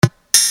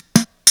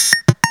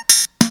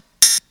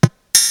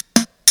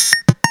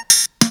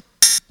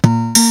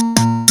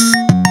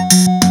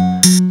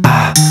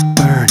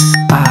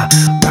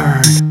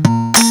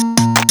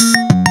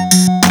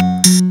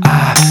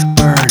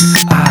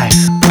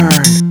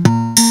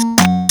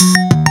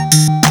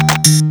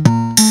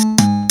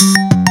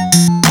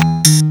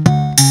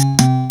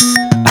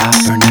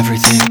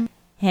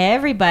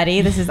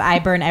everybody. This is I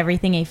Burn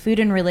Everything, a food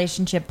and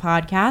relationship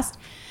podcast.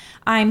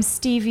 I'm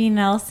Stevie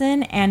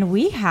Nelson, and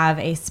we have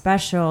a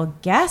special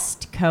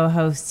guest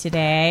co-host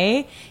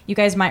today. You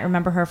guys might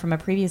remember her from a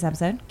previous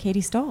episode,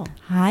 Katie Stoll.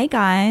 Hi,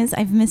 guys.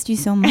 I've missed you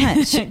so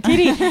much.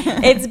 Katie,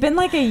 it's been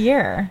like a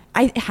year.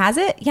 Has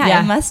it?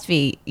 Yeah, it must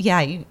be.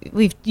 Yeah,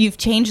 you've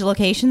changed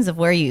locations of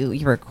where you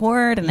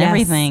record and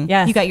everything.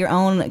 Yes. You got your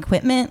own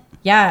equipment.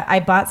 Yeah, I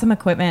bought some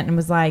equipment and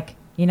was like,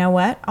 you know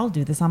what? I'll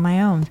do this on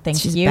my own. Thank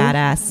She's you.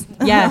 Badass.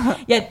 Yeah.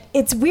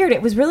 It's weird.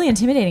 It was really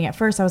intimidating at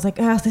first. I was like,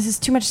 oh, this is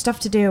too much stuff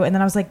to do. And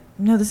then I was like,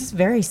 no, this is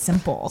very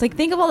simple. It's like,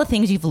 think of all the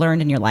things you've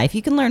learned in your life.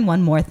 You can learn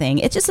one more thing.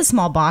 It's just a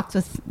small box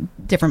with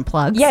different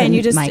plugs and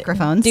you just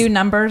microphones. Do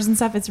numbers and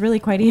stuff. It's really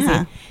quite easy.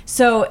 Yeah.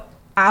 So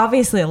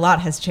obviously a lot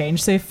has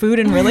changed. So food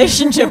and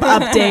relationship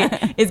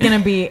update is going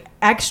to be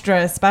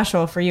extra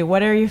special for you.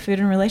 What are your food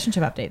and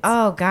relationship updates?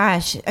 Oh,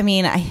 gosh. I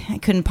mean, I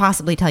couldn't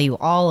possibly tell you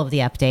all of the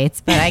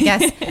updates, but I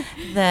guess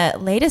the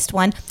latest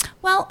one.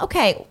 Well,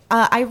 okay.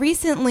 I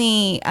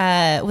recently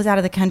was out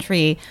of the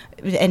country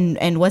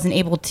and wasn't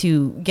able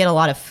to get a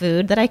lot of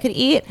food that I could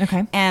eat.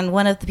 Okay. And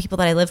one of the people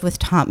that I lived with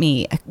taught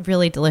me a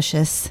really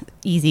delicious,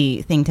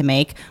 easy thing to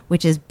make,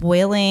 which is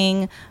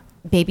boiling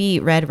baby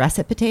red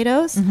russet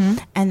potatoes,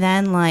 and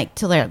then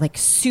till they're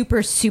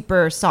super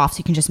soft, so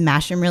you can just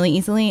mash them really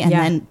easily, and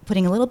then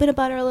putting a little bit of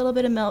butter, a little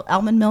bit of milk,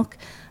 almond milk,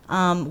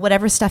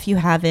 whatever stuff you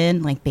have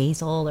in, like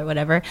basil or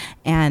whatever,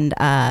 and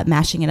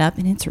mashing it up,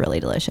 and it's really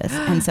delicious.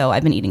 And so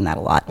I've been eating that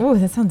a lot. Oh,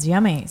 that sounds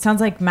yummy.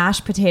 Sounds like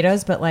mashed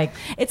potatoes, but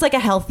it's like a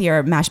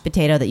healthier mashed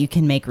potato that you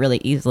can make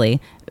really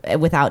easily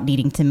without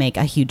needing to make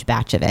a huge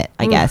batch of it,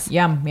 I guess.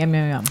 Yum.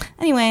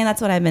 Anyway, that's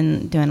what I've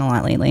been doing a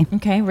lot lately.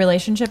 Okay,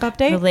 relationship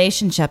update?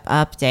 Relationship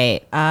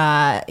update.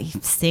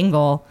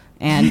 Single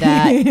and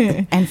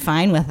and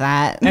fine with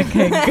that.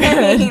 Okay,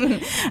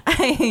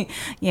 good.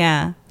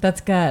 Yeah. That's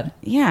good.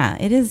 Yeah,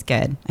 it is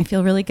good. I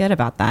feel really good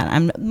about that.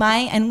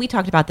 And we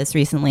talked about this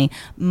recently.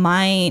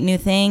 My new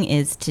thing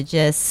is to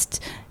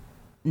just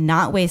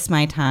not waste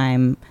my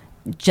time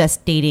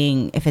just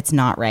dating if it's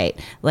not right.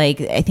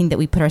 I think that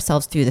we put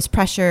ourselves through this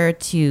pressure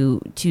to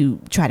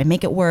try to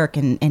make it work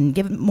and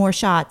give it more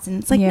shots,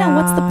 and it's like, no,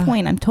 what's the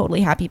point? I'm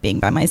totally happy being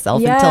by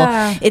myself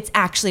until it's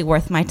actually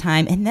worth my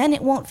time, and then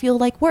it won't feel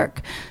like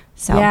work.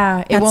 So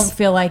it won't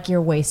feel like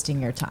you're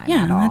wasting your time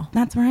at all.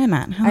 That's where I'm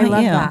at. How I about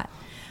love you? that.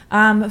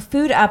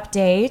 Food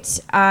update.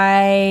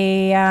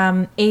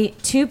 I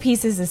ate 2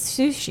 pieces of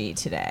sushi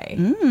today.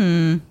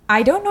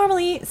 I don't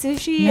normally eat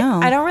sushi. No.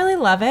 I don't really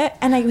love it.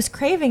 And I was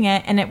craving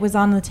it, and it was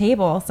on the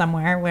table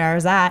somewhere where I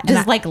was at.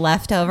 Just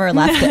leftover,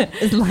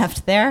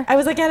 left there? I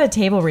was at a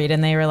table read,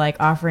 and they were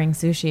offering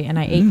sushi, and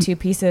I ate 2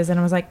 pieces, and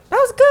I was like, that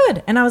was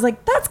good. And I was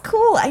like, that's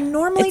cool. I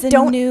normally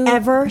don't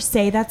ever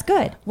say that's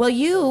good. Well,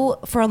 you,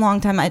 for a long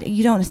time,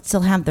 you don't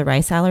still have the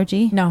rice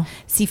allergy? No.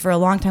 See, for a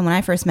long time, when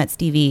I first met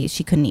Stevie,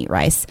 she couldn't eat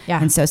rice.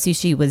 Yeah. And so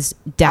sushi was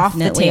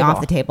definitely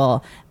off the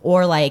table.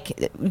 Or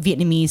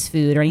Vietnamese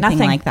food or anything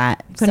like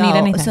that. Couldn't eat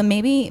anything. So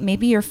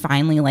maybe you're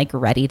finally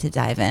ready to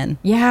dive in.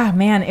 Yeah,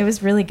 man, it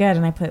was really good.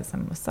 And I put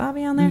some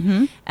wasabi on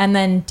there. And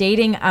then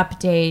dating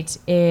update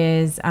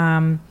is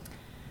I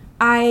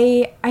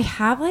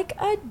have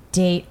a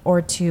date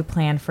or 2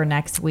 planned for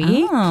next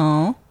week.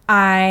 Oh.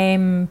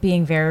 I'm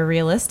being very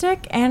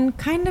realistic and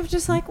kind of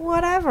just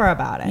whatever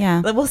about it.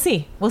 Yeah. We'll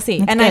see. That's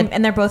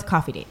And they're both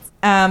coffee dates.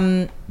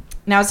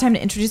 Now it's time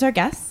to introduce our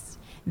guests.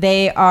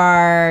 They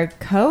are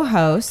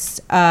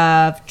co-hosts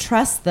of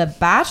Trust the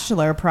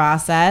Bachelor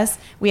Process.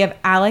 We have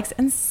Alex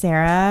and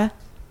Sarah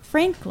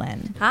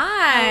Franklin.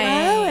 Hi.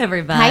 Hello,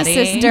 everybody. Hi,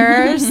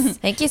 sisters.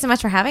 Thank you so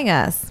much for having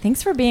us.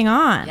 Thanks for being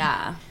on.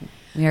 Yeah,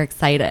 we are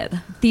excited.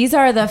 These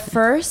are the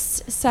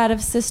first set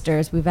of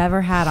sisters we've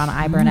ever had on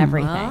I Burn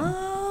Everything.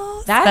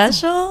 Oh, That's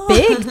special.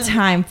 big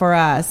time for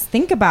us.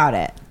 Think about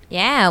it.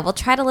 Yeah, we'll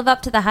try to live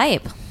up to the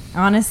hype.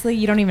 Honestly,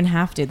 you don't even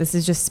have to. This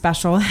is just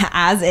special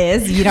as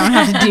is. You don't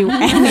have to do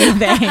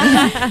anything.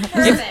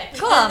 Perfect.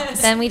 Cool.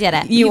 Then we did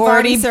it. You've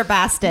already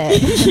surpassed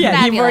it.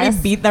 Yeah, you've already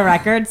Fabulous. beat the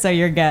record, so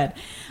you're good.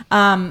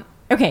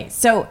 Okay,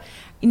 so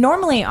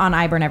normally on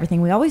I Burn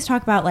Everything, we always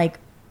talk about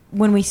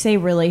when we say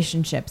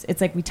relationships,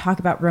 it's we talk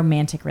about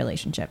romantic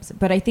relationships.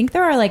 But I think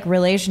there are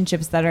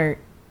relationships that are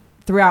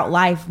throughout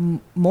life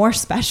more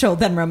special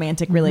than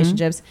romantic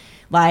relationships,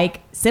 like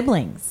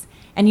siblings.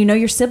 And you know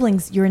your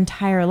siblings your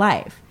entire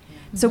life.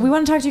 So we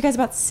want to talk to you guys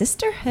about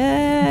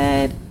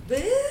sisterhood.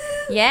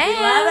 Yeah.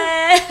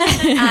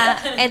 We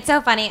love it. It's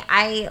so funny.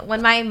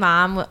 When my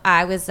mom,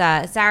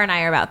 Sarah and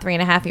I are about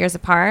 3.5 years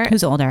apart.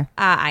 Who's older?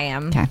 I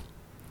am. Okay.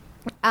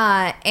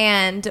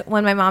 And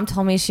when my mom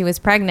told me she was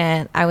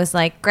pregnant, I was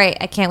like, great,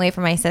 I can't wait for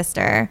my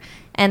sister.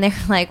 And they're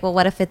like, well,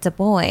 what if it's a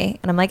boy?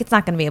 And I'm like, it's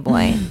not going to be a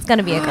boy. It's going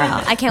to be a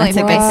girl. I can't wait That's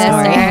for a my good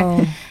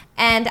story. sister.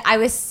 And I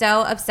was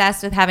so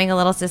obsessed with having a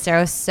little sister. I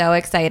was so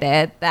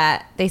excited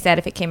that they said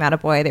if it came out a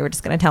boy, they were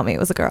just going to tell me it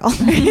was a girl.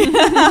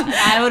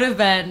 I would have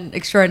been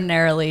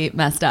extraordinarily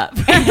messed up.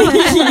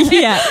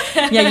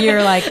 Yeah,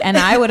 you're like, and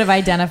I would have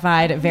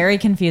identified very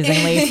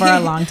confusingly for a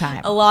long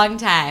time. A long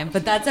time,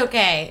 but that's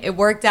okay. It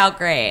worked out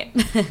great.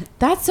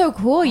 That's so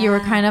cool. You were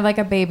kind of like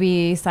a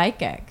baby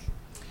psychic.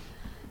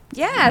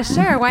 Yeah,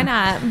 sure. Why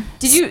not?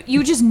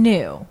 You just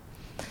knew?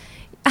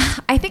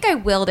 I think I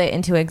willed it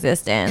into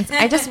existence.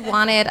 I just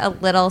wanted a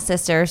little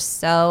sister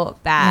so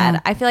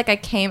bad. I feel like I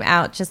came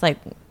out just like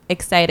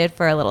excited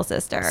for a little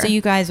sister. So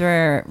you guys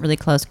were really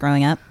close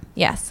growing up?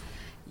 Yes.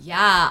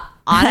 Yeah,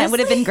 It would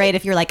have been great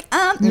if you were like,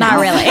 not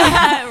No. really.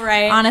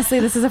 right. Honestly,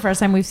 this is the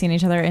first time we've seen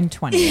each other in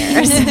 20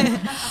 years.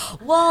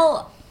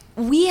 Well,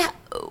 we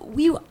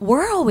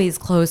were always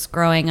close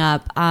growing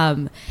up,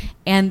 and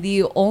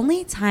the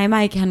only time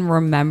I can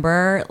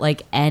remember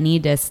like any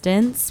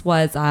distance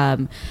was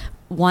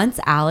once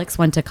Alex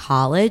went to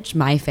college.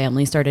 My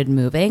family started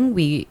moving.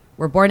 We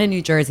were born in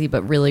New Jersey,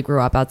 but really grew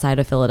up outside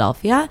of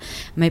Philadelphia.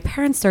 My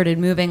parents started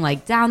moving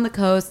like down the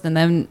coast and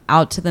then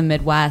out to the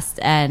Midwest,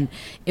 and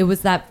it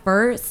was that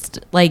first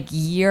like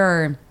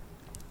year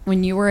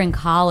when you were in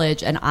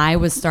college and I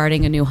was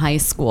starting a new high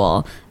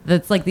school.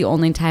 That's like the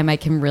only time I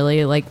can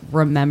really like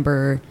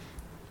remember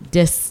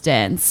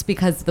distance,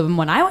 because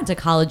when I went to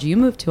college, you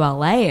moved to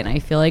LA, and I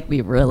feel like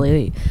we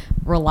really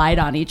relied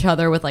on each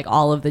other with like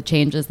all of the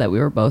changes that we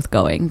were both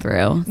going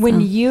through.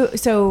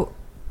 So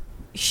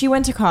she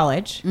went to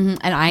college,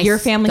 And your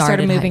family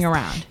started high moving school.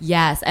 around.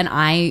 Yes, and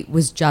I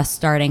was just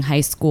starting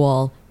high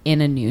school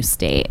in a new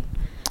state.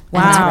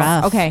 Wow. That's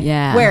rough. Okay.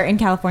 Yeah. Where, in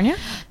California?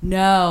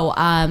 No,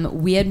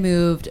 we had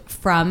moved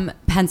from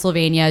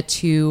Pennsylvania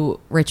to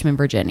Richmond,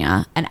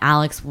 Virginia, and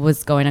Alex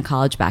was going to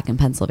college back in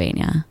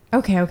Pennsylvania.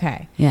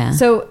 Okay. Yeah.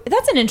 So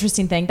that's an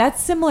interesting thing.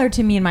 That's similar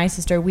to me and my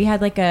sister. We had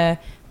like a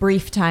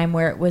brief time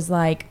where it was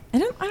like, I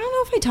don't know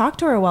if I talked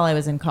to her while I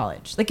was in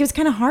college. Like it was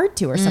kind of hard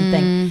to or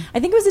something.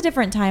 I think it was a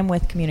different time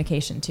with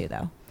communication too,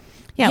 though.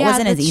 Yeah, it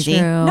wasn't as that's easy.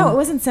 true. No, it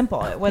wasn't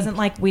simple. It wasn't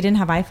like we didn't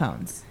have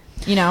iPhones,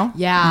 you know?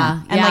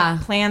 Yeah, And yeah.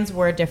 like plans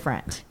were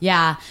different.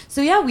 Yeah.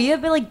 So yeah, we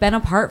have been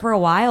apart for a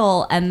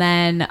while, and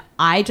then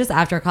I just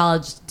after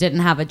college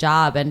didn't have a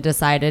job and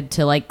decided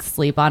to like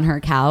sleep on her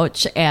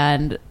couch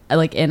and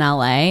like in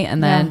LA,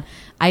 and then Yeah.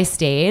 I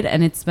stayed,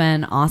 and it's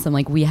been awesome.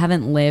 Like we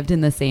haven't lived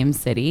in the same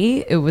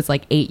city. It was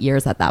like 8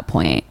 years at that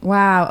point.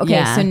 Wow. Okay.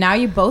 Yeah. So now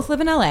you both live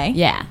in LA.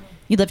 Yeah.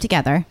 You live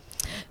together?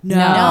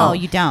 No.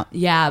 you don't.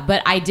 Yeah,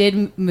 but I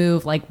did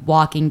move like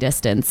walking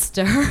distance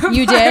to her.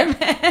 You did?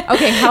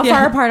 Okay. How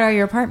far apart are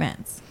your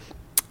apartments?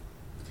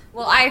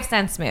 Well, I've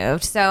since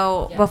moved.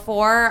 So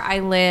before I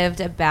lived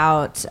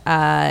about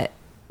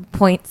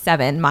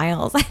 0.7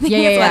 miles. I think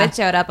is what it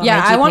showed up on my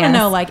GPS. I want to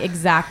know like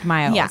exact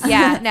miles. Yeah.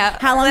 Yeah, no.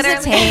 How long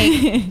does it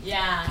take?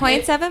 Yeah.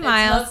 0.7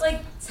 miles. It's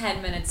like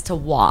 10 minutes to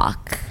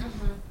walk.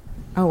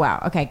 Oh,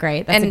 wow. Okay,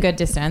 great. That's a And good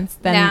distance.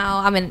 Then now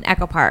I'm in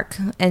Echo Park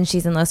and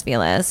she's in Los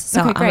Feliz. So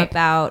Okay, I'm great.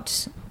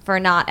 about, for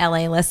not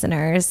LA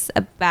listeners,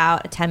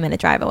 about a 10-minute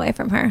drive away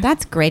from her.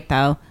 That's great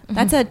though.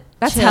 That's a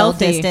That's chill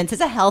healthy. distance.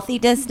 It's a healthy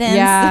distance.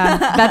 Yeah,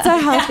 that's a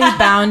healthy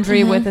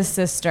boundary with a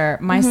sister.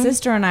 My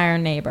sister and I are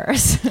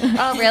neighbors.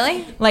 Oh,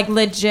 really? Like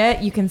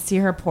legit, you can see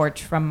her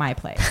porch from my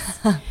place.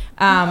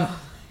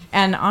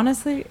 And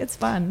honestly, it's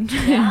fun.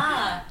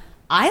 Yeah.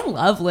 I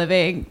love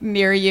living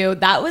near you.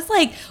 That was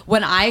like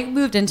when I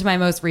moved into my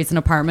most recent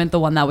apartment, the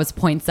one that was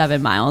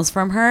 0.7 miles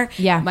from her.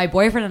 Yeah. My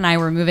boyfriend and I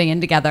were moving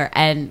in together,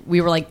 and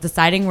we were like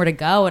deciding where to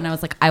go. And I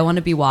was like, I want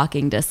to be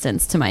walking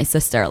distance to my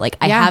sister. Like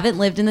I Yeah. haven't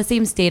lived in the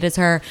same state as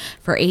her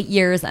for 8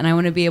 years, and I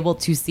want to be able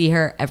to see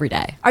her every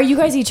day. Are you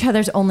guys each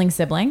other's only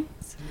sibling?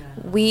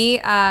 We,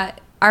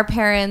 our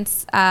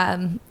parents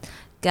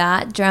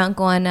got drunk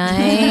one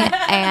night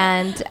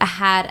and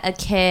had a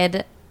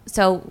kid.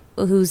 So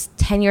who's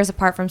 10 years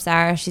apart from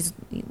Sarah. She's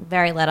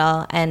very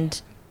little,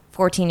 and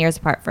 14 years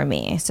apart from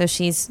me. So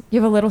she's You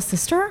have a little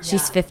sister?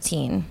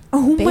 15.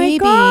 Oh my Baby.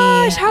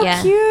 gosh, how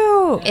Yeah.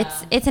 cute.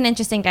 It's an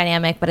interesting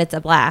dynamic, but it's a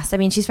blast. I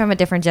mean, she's from a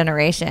different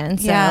generation.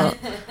 So Yeah.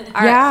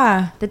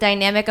 Yeah. the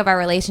dynamic of our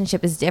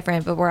relationship is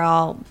different, but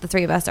the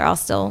three of us are all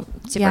still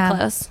super Yeah.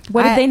 close.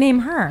 What did I- they name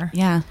her?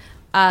 Yeah.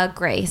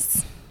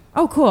 Grace.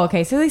 Oh, cool.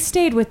 Okay, so they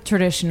stayed with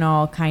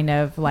traditional kind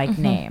of like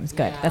names.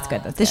 Good. That's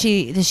good. That's Does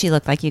she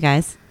look like you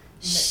guys?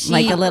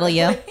 Like a little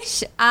you?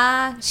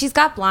 She's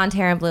got blonde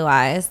hair and blue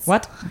eyes.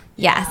 What?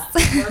 Yes.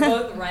 We're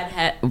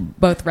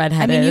both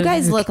redheaded. I mean, you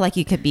guys look like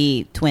you could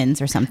be twins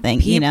or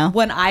something, you know?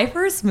 When I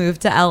first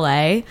moved to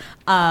LA,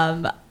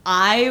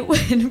 I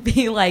would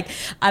be like,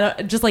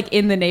 just like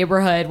in the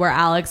neighborhood where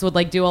Alex would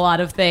like do a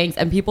lot of things,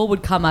 and people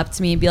would come up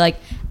to me and be like,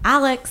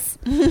 Alex,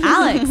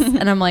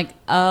 and I'm like,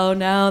 oh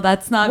no,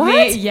 that's not What?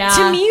 me. Yeah.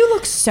 To me, you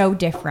look so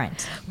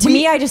different. To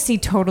me, I just see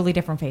totally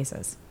different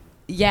faces.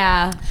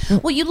 Yeah.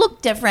 Well, you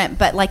look different,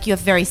 but like you have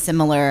very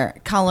similar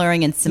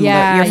coloring and similar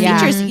Yeah, your yeah.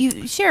 features.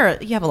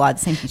 You have a lot of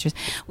the same features.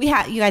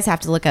 You guys have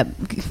to look up,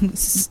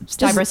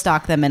 cyber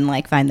stalk them and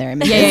like find their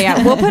images.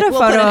 Yeah. We'll put a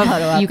photo of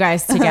up. you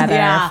guys together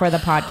Yeah. for the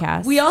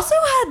podcast. We also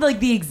had like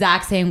the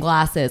exact same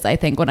glasses, I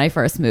think, when I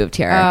first moved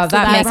here. Oh,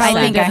 that makes I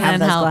think I sense. have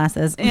those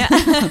glasses.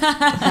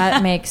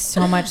 That makes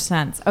so much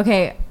sense.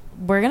 Okay,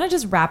 we're gonna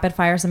just rapid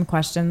fire some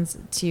questions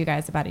to you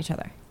guys about each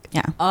other.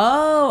 Yeah.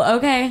 Oh,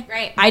 okay.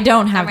 Great. I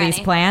don't have I'm these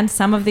ready. planned.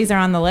 Some of these are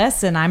on the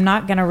list, and I'm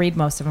not gonna read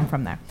most of them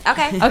from there.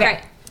 Okay.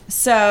 Okay,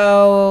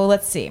 so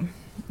let's see.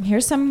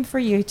 Here's some for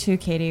you too,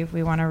 Katie, if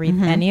we want to read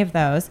any of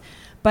those.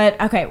 But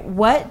okay,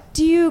 what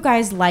do you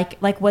guys like?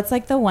 Like, what's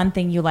like the one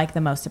thing you like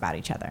the most about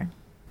each other?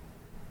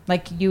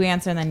 Like, you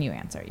answer and then you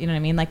answer. You know what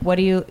I mean? Like, what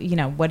do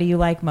you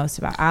like most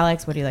about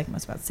Alex? What do you like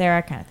most about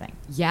Sarah? Kind of thing.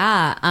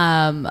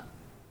 Yeah.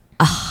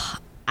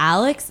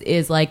 Alex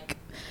is like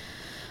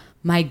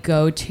my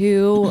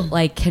go-to,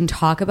 like can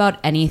talk about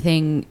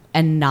anything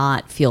and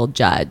not feel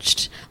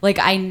judged. Like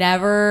I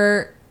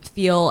never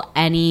feel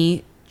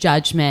any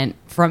judgment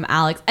from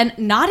Alex, and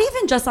not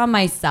even just on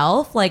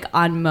myself, like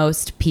on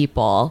most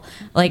people.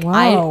 Like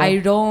Whoa. I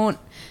don't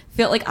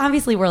feel like,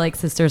 obviously we're like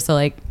sisters, so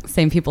like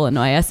same people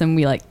annoy us and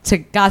we like to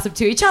gossip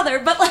to each other,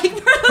 but like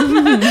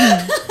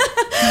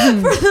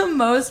for the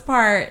most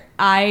part,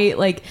 I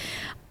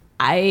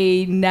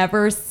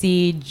never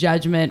see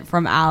judgment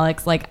from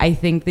Alex. Like, I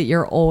think that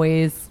you're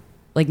always,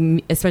 like,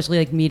 especially,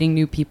 like, meeting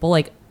new people,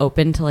 like,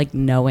 open to, like,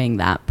 knowing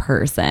that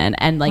person.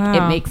 And, like,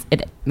 Wow.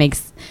 it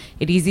makes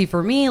it easy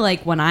for me.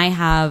 Like, when I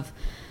have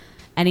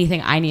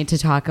anything I need to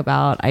talk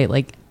about,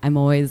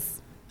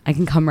 I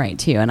can come right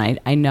to you. And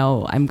I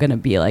know I'm going to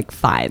be, like,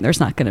 fine. There's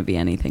not going to be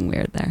anything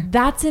weird there.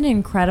 That's an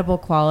incredible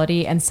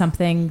quality and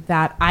something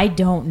that I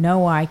don't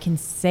know I can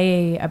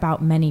say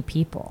about many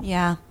people.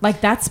 Yeah.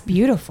 Like, that's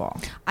beautiful.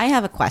 I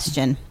have a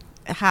question.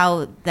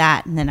 How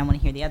that, and then I want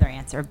to hear the other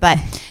answer. But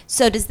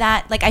so does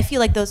that, like, I feel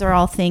like those are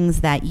all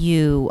things that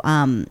you,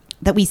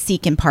 that we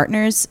seek in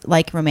partners,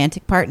 like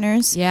romantic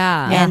partners.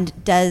 Yeah. And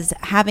does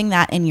having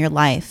that in your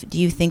life, do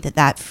you think that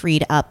that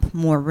freed up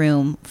more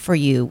room for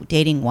you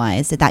dating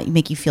wise? Did that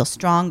make you feel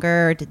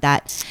stronger? Do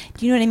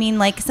you know what I mean?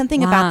 Like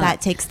something about Wow. that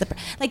takes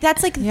like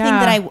that's like the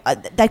Yeah. thing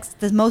that that's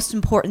the most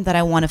important that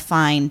I want to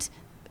find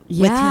with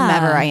Yeah.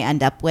 whomever I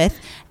end up with.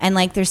 And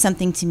like, there's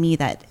something to me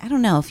that, I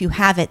don't know, if you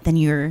have it, then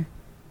you're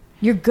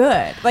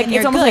good. Like, And it's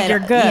you're almost like good. you're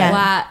good. Yeah.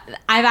 Wow.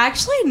 I've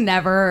actually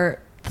never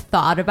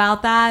thought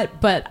about that,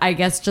 but I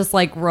guess just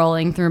like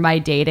rolling through my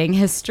dating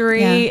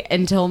history Yeah.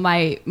 until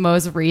my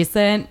most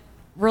recent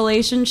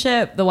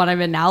relationship, the one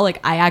I'm in now, like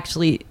I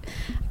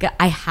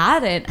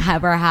hadn't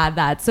ever had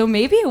that. So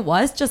maybe it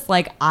was just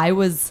like I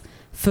was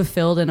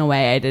fulfilled in a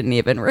way I didn't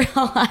even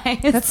realize.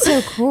 That's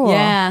so cool.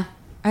 Yeah.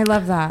 I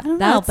love that. I don't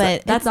know, That's,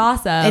 but that's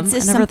awesome. It's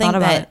just I never something thought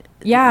about that it.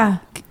 Yeah.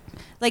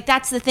 like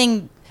that's the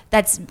thing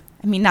that's,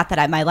 I mean, not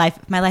that my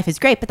life is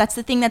great, but that's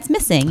the thing that's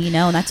missing, you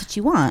know, and that's what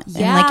you want. And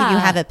like if you Yeah.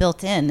 have it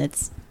built in,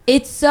 That's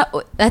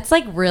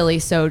like really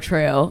so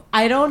true.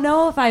 I don't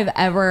know if I've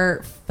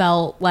ever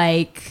felt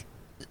like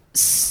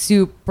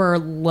super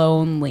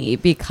lonely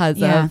because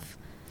Yeah. of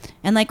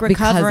and like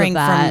Because of recovering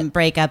that. from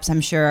breakups,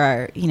 I'm sure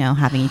are, you know,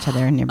 having each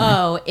other in your mind.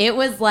 Oh, it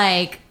was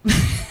like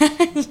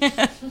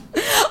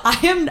I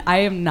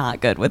am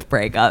not good with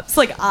breakups.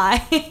 Like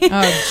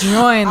Oh,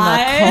 join the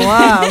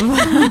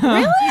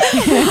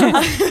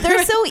club.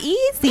 They're so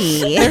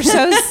easy. They're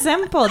so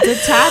simple.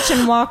 Detach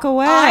and walk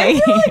away. I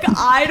feel like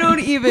I don't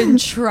even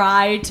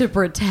try to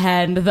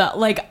pretend that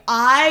like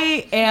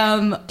I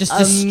am Just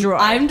destroyed.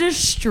 I'm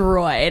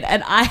destroyed,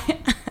 and I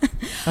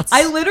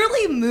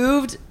literally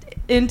moved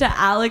into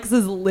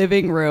Alex's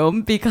living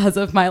room because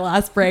of my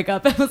last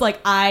breakup. It was like,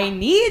 I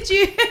need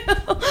you.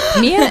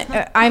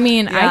 I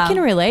mean, Yeah. I can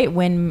relate.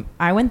 When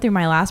I went through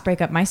my last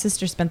breakup, my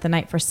sister spent the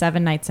night for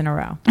 7 nights in a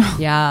row.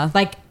 Yeah.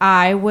 Like,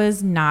 I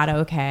was not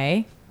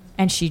okay,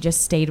 and she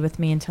just stayed with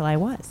me until I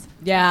was.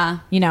 Yeah.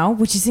 You know,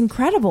 which is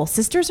incredible.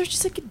 Sisters are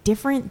just like a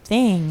different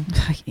thing.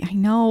 I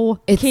know.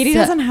 Katie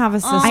doesn't have a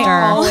sister.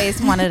 I always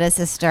wanted a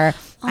sister.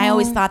 I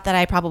always thought that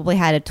I probably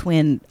had a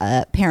twin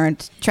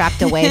parent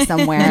trapped away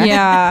somewhere.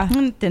 Yeah.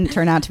 Didn't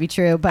turn out to be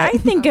true, but I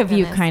think of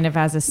you kind of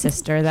as a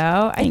sister,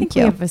 though. I think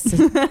you. we have a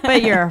sister,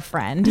 but you're a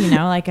friend. You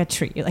know, like I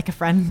treat you like a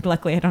friend.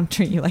 Luckily, I don't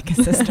treat you like a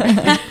sister.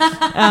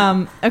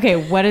 Okay,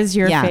 what is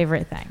your Yeah.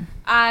 favorite thing?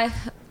 I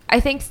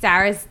think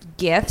Sarah's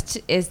gift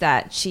is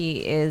that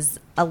she is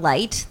a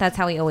light. That's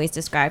how we always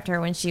described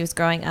her when she was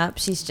growing up.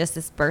 She's just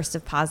this burst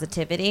of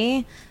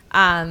positivity.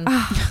 Like,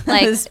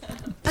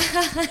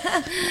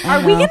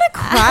 Are we gonna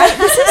cry?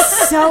 This is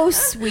so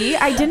sweet.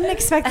 I didn't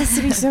expect this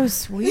to be so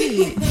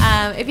sweet.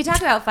 if you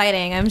talk about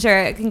fighting, I'm sure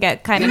it can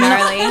get kind of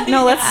gnarly.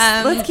 No,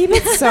 let's keep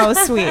it so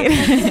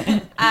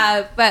sweet.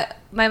 But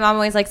my mom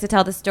always likes to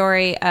tell the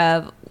story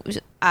of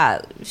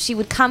she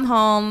would come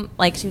home,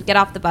 like she would get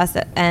off the bus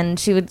and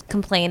she would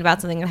complain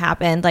about something that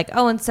happened, like,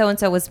 oh, and so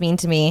was mean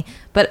to me,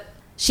 but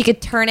she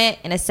could turn it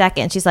in a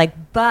second. She's like,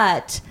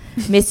 but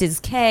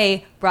Mrs.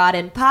 K brought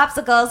in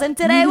popsicles and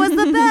today was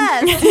the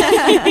best.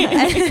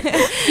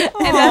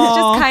 And that's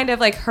just kind of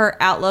like her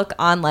outlook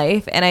on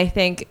life. And I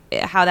think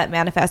how that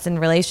manifests in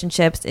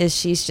relationships is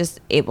she's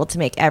just able to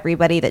make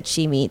everybody that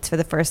she meets for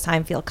the first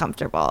time feel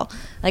comfortable.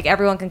 Like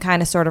everyone can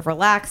kind of sort of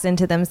relax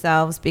into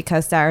themselves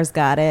because Sarah's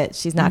got it.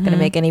 She's not going to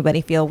make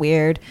anybody feel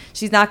weird.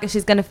 She's going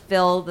to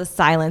fill the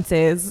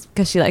silences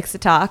because she likes to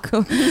talk,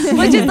 which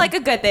is like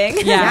a good thing.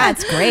 Yeah,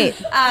 it's great.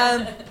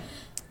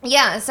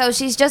 Yeah, so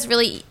she's just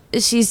the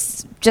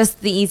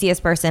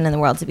easiest person in the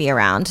world to be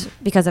around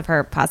because of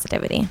her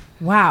positivity.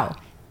 Wow.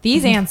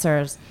 These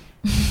answers,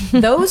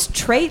 those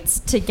traits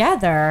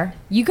together,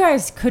 you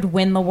guys could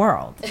win the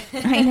world.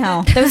 I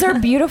know. Those are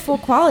beautiful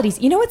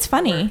qualities. You know what's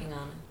funny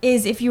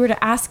is if you were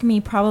to ask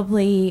me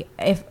probably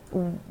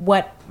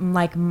what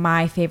like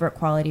my favorite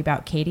quality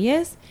about Katie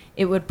is,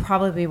 it would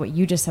probably be what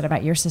you just said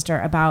about your sister,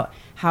 about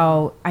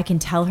how I can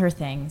tell her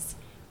things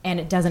and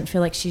it doesn't feel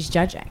like she's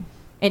judging.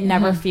 I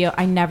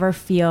never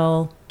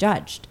feel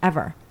judged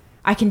ever.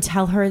 I can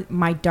tell her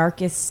my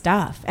darkest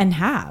stuff and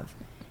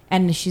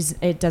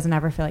it doesn't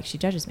ever feel like she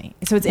judges me.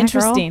 So it's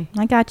interesting.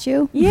 Girl, I got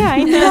you. Yeah,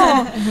 I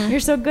know. You're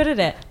so good at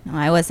it. No,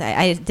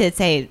 I did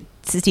say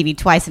to Stevie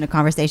twice in a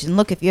conversation,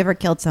 look, if you ever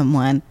killed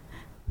someone,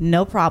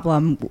 no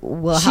problem.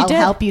 We'll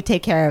help you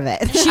take care of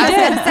it. She I was did.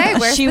 gonna say,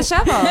 where's the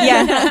shovel?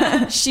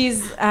 Yeah.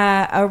 She's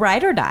a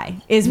ride or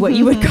die is what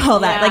you would call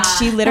that. Like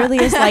she literally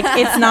is like,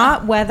 it's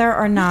not whether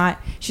or not.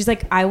 She's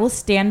like, I will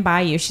stand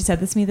by you. She said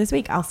this to me this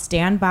week. I'll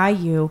stand by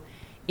you.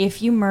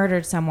 If you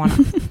murdered someone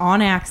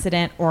on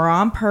accident or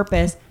on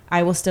purpose,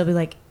 I will still be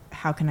like,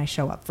 how can I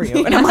show up for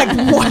you? And I'm like,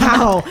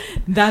 wow,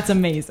 that's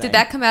amazing. Did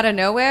that come out of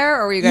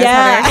nowhere, or were you guys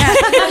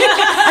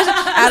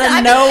out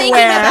of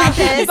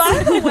nowhere?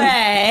 By the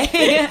way,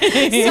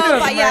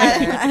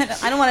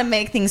 I don't want to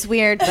make things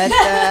weird, but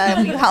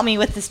will you help me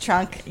with this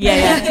trunk?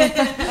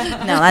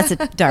 Yeah. No, that's a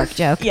dark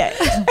joke. Yeah.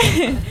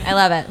 I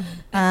love it.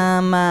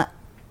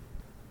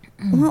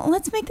 Well,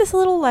 let's make this a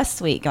little less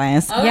sweet,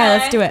 guys. Okay. Yeah,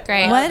 let's do it.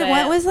 Great.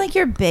 What was like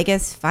your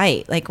biggest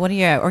fight? Like, what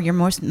are your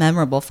most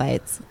memorable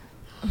fights?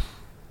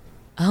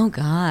 Oh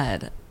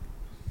God,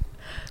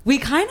 we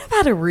kind of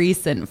had a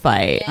recent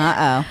fight,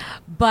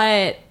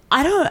 but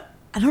I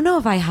don't know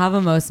if I have a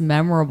most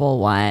memorable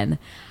one.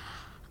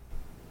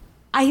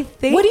 I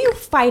think. What do you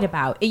fight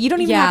about? You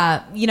don't even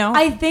have,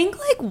 I think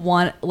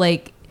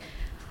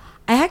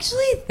I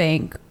actually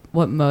think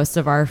what most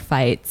of our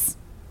fights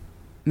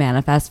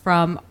manifest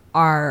from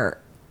are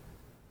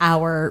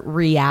our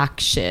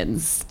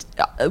reactions.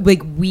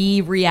 Like we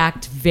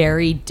react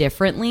very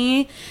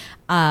differently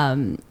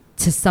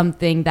to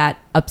something that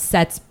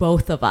upsets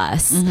both of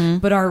us,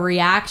 but our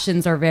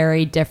reactions are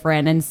very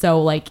different. And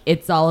so like,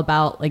 it's all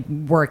about like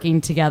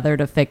working together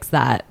to fix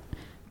that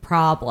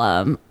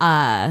problem.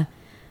 Okay,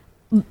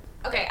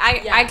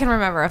 I can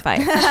remember a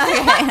fight.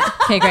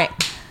 Okay, great.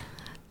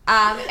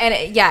 I'm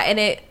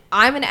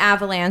an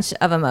avalanche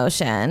of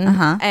emotion.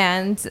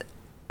 And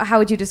how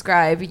would you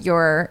describe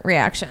your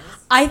reactions?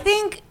 I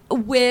think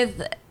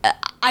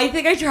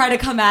I try to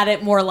come at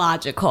it more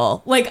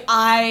logical. Like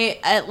I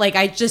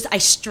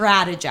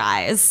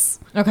strategize.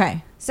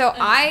 Okay. So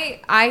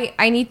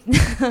I need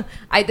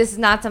this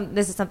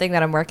is something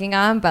that I'm working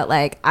on, but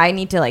like I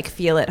need to like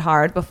feel it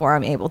hard before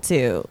I'm able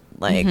to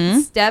like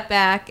step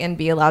back and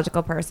be a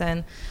logical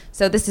person.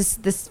 So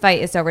this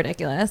fight is so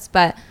ridiculous,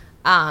 but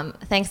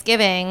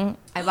Thanksgiving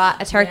I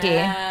bought a turkey.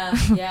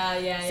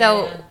 Yeah.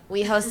 So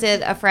we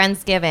hosted a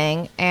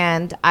Friendsgiving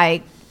and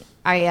I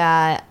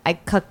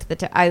cooked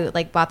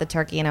I bought the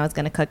turkey and I was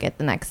going to cook it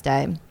the next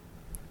day.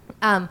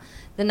 The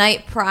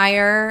night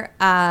prior,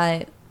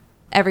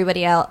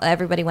 everybody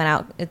went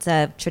out. It's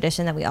a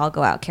tradition that we all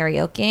go out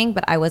karaokeing,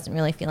 but I wasn't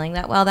really feeling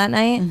that well that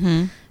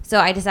night. So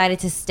I decided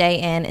to stay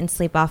in and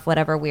sleep off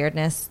whatever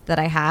weirdness that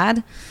I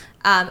had.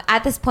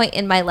 At this point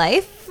in my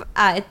life,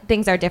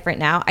 things are different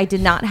now. I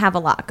did not have a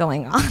lot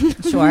going on.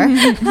 Sure.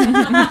 So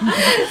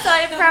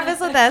I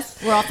preface with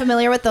this. We're all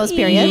familiar with those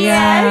periods.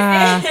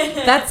 Yeah.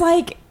 That's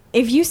like,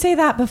 if you say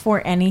that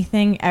before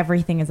anything,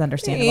 everything is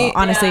understandable.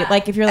 Honestly,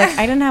 like if you're like,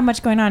 I didn't have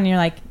much going on, and you're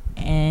like,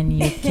 and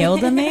you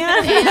killed a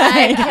man? And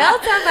I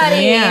killed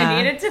somebody. Yeah.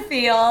 I needed to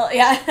feel.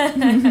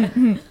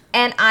 Yeah.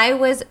 And I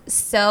was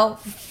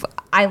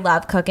I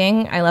love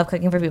cooking. I love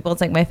cooking for people.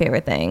 It's like my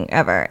favorite thing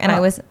ever. And I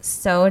was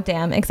so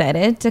damn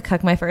excited to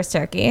cook my first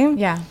turkey.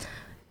 Yeah.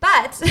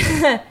 But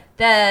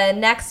the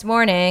next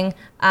morning,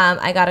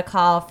 I got a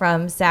call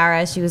from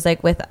Sarah. She was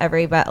like with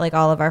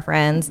all of our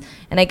friends.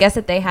 And I guess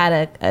that they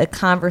had a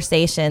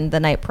conversation the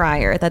night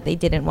prior that they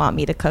didn't want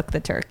me to cook the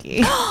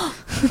turkey.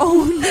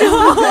 Oh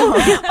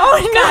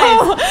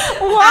no.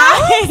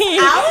 Why?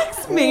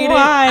 Alex made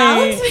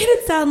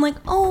it sound like,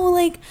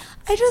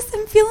 I just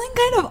am feeling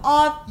kind of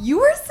off. You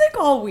were sick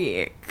all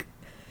week.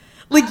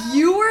 Like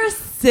you were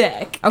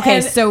sick. Okay,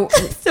 And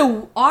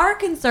so our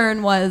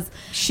concern was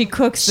she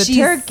cooks the She's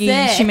turkey.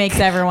 sick. She makes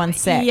everyone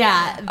sick.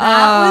 yeah, that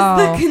was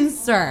Oh. the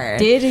concern.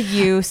 Did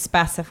you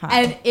specify?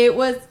 And it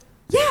was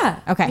Yeah.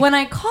 Okay. When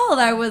I called,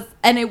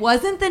 and it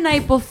wasn't the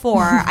night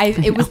before.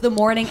 It was the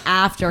morning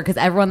after, because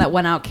everyone that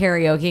went out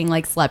karaokeing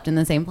like slept in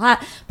the same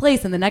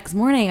place. And the next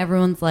morning,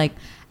 everyone's like,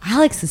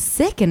 Alex is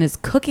sick and is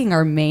cooking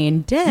our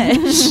main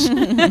dish.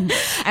 And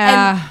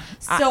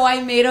so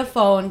I made a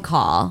phone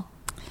call,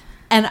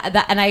 and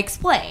I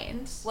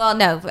explained. Well,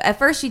 no. At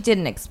first, she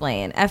didn't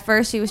explain. At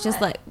first, she was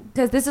just like,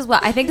 because this is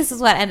what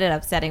ended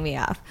up setting me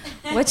off.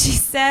 What she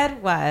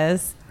said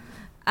was,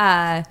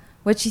 that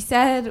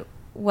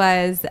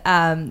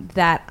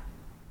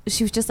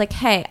she was just like,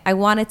 "Hey, I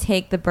want to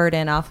take the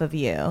burden off of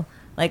you.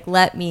 Like,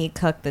 let me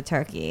cook the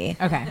turkey."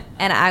 Okay.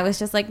 And I was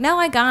just like, "No,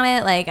 I got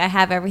it. Like, I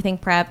have everything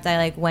prepped. I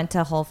like went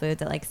to Whole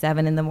Foods at like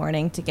 7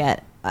 a.m. to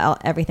get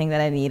everything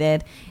that I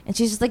needed." And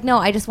she's just like, "No,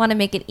 I just want to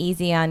make it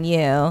easy on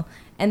you."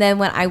 And then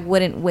when I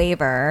wouldn't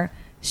waver,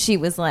 she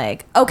was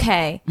like,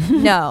 "Okay,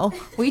 no,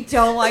 we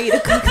don't want you to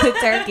cook the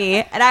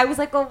turkey." And I was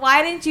like, "Well,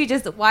 why did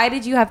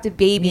you have to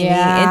baby me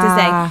into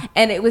saying?"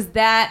 And it was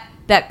that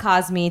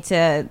caused me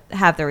to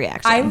have the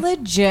reaction. I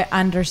legit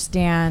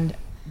understand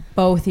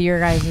both of your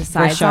guys'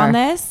 sides sure. on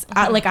this,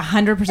 like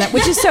 100%,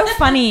 which is so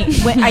funny.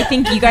 I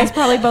think you guys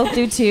probably both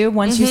do too.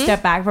 Once you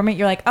step back from it,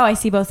 you're like, oh, I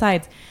see both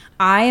sides.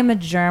 I am a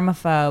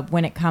germaphobe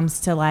when it comes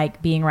to like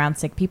being around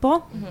sick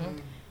people.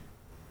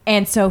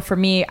 And so for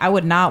me, I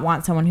would not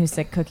want someone who's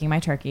sick cooking my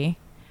turkey.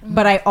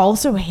 But I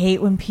also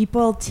hate when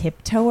people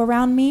tiptoe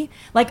around me.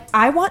 Like,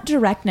 I want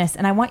directness,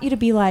 and I want you to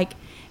be like,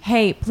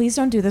 hey, please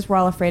don't do this. We're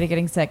all afraid of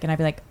getting sick. And I'd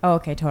be like, oh,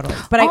 okay, totally.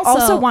 But I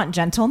also want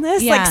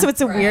gentleness. Yeah. Like, so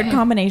it's a weird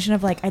combination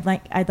of like, I'd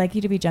like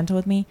you to be gentle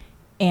with me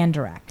and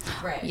direct.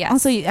 Right. Yes.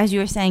 Also, as you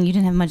were saying, you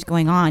didn't have much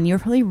going on. You were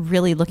probably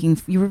really looking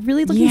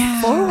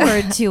Yeah.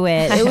 forward to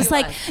it. It was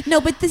like, no,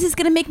 but this is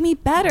going to make me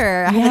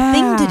better. I have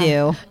a thing to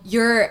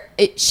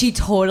do.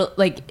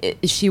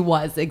 She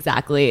was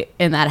exactly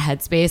in that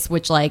headspace,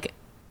 which like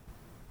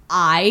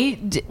I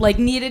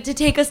needed to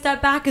take a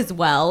step back as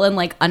well and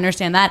like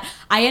understand that.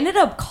 I ended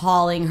up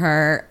calling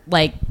her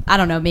like, I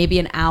don't know, maybe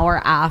an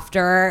hour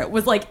after,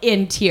 was like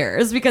in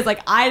tears because like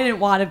I didn't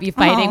want to be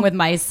fighting with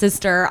my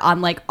sister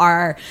on like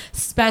our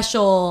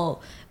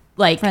special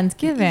like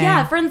Friendsgiving.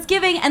 Yeah,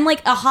 Friendsgiving, and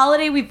like a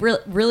holiday we've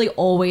really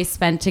always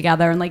spent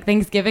together, and like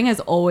Thanksgiving has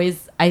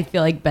always, I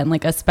feel like, been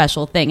like a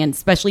special thing, and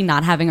especially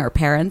not having our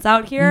parents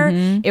out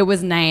here, it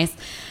was nice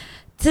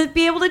to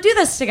be able to do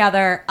this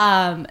together.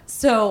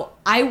 So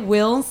I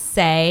will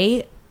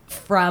say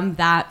from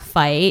that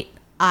fight,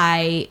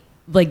 I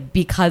like,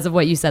 because of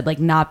what you said, like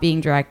not being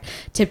direct,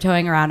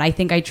 tiptoeing around, I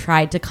think I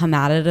tried to come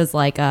at it as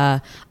like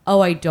I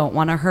don't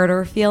want to hurt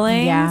her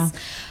feelings. Yeah.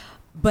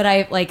 But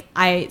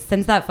I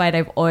since that fight,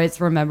 I've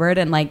always remembered,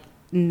 and like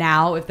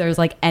now if there's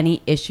like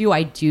any issue,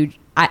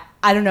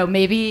 I don't know,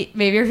 maybe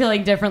you're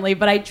feeling differently,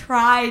 but I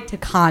try to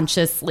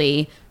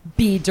consciously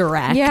be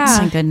direct. Yeah.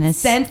 Thank goodness.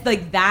 Since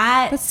like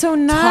that's so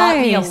taught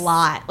me a nice.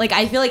 lot. Like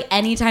I feel like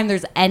anytime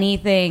there's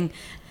anything,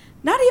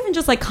 not even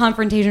just like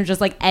confrontation, just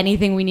like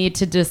anything we need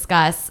to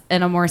discuss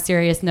in a more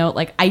serious note,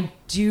 like I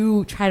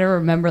do try to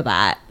remember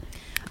that.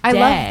 I day.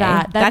 love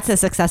that. That's a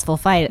successful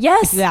fight,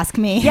 Yes. if you ask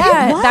me.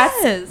 Yeah, It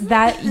that's was.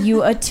 that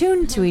you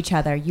attune to each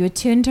other. You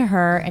attune to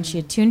her, and she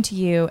attuned to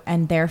you,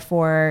 and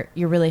therefore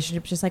your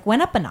relationship just like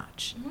went up a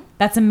notch.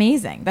 That's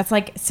amazing. That's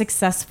like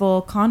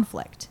successful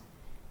conflict.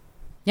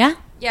 Yeah.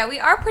 Yeah, we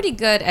are pretty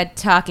good at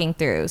talking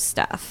through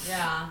stuff.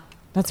 Yeah.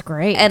 That's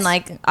great. And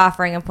like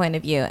offering a point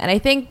of view. And I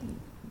think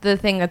the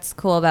thing that's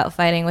cool about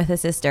fighting with a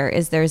sister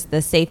is there's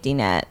the safety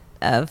net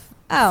of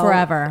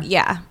Forever.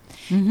 Yeah.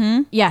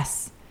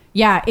 Yes.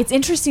 Yeah, it's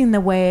interesting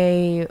the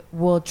way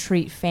we'll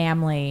treat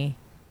family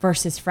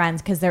versus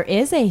friends, because there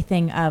is a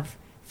thing of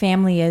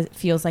family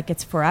feels like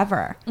it's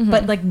forever,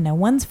 but like no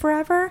one's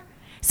forever.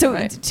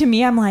 So to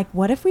me, I'm like,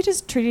 what if we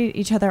just treated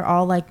each other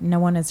all like no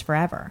one is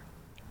forever?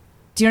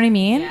 Do you know what I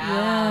mean?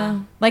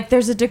 Yeah. Like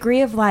there's a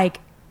degree of like,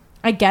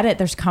 I get it.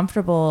 There's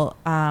comfortable.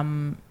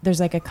 There's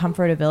like a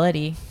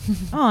comfortability.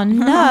 Oh,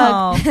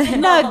 Nug.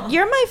 Nug,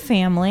 you're my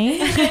family.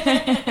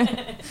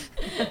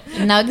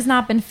 Nug's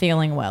not been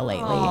feeling well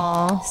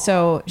lately.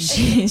 So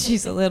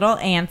she's a little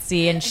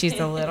antsy and she's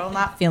a little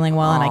not feeling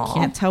well. And I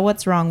can't tell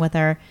what's wrong with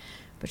her,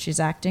 but she's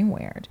acting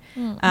weird.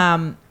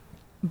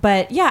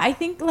 But yeah, I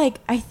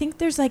think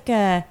there's like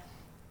I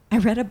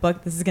read a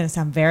book. This is going to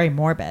sound very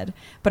morbid,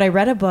 but I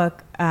read a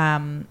book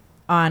on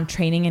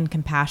training and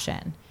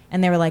compassion.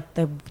 And they were like,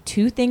 the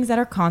two things that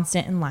are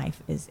constant in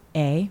life is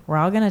A, we're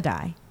all going to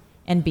die,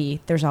 and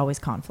B, there's always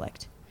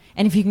conflict.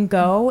 And if you can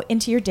go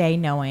into your day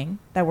knowing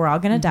that we're all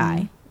going to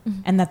die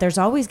and that there's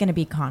always going to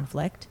be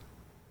conflict,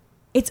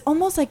 it's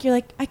almost like you're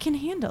like, I can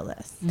handle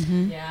this.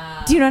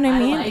 Yeah. Do you know what I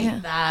mean?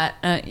 Like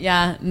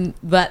that.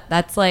 But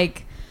that's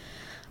like,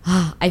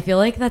 I feel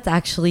like that's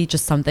actually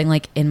just something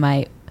like in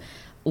my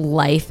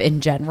life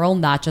in general,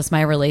 not just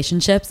my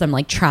relationships. I'm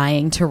like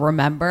trying to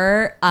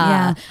remember.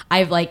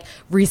 I've like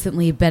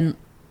recently been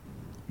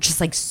just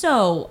like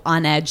so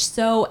on edge,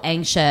 so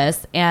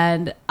anxious,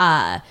 and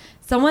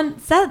someone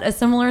said a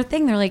similar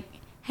thing. They're like,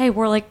 hey,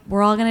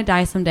 we're all going to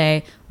die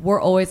someday. We're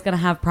always going to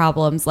have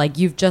problems. Like,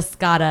 you've just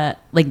got to,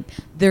 like,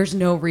 there's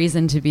no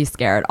reason to be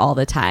scared all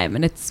the time.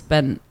 And it's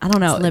been, I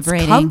don't know. It's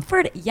liberating.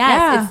 Comfort. Yes,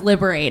 Yeah. it's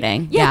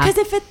liberating. Yeah,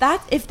 because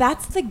if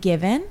that's the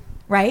given,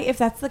 right? If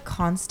that's the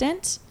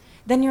constant,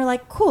 then you're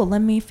like, cool,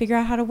 let me figure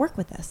out how to work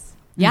with this.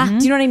 Yeah. Do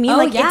you know what I mean? Oh,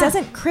 like yeah. it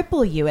doesn't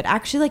cripple you. It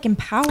actually like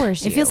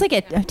empowers you. It feels like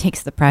it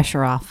takes the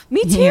pressure off.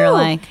 Me too. You're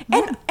like,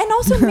 and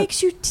also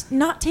makes you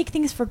not take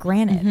things for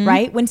granted,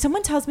 right? When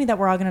someone tells me that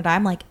we're all gonna die,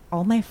 I'm like,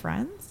 all my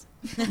friends?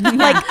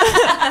 Like,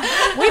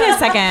 wait a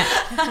second,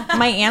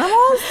 my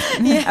animals?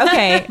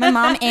 Okay, my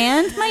mom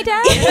and my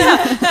dad?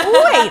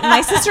 wait,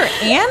 my sister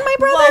and my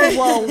brother?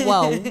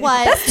 Whoa,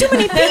 what? That's too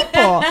many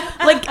people.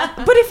 Like,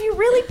 but if you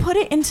really put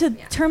it into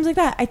terms like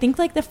that, I think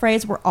like the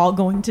phrase "we're all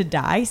going to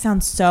die"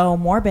 sounds so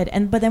morbid.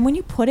 But then when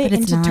you put it But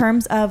it's into not.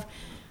 terms of,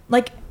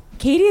 like,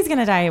 Katie is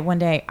gonna die one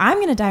day, I'm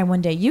gonna die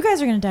one day, you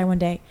guys are gonna die one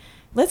day.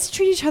 Let's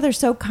treat each other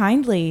so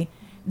kindly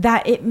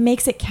that it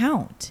makes it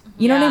count.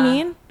 You know what I Yeah.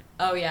 mean?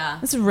 Oh, yeah.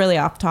 This is really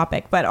off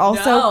topic, but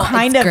also No,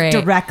 kind it's of great.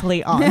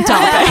 directly on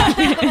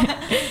topic.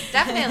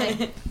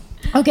 Definitely.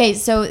 Okay,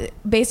 so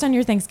based on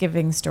your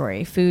Thanksgiving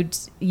story, food,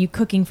 you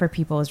cooking for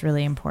people is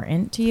really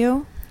important to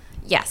you.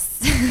 Yes.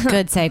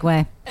 Good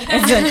segue.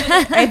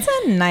 It's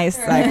a nice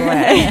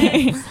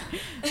segue.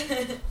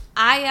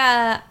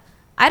 I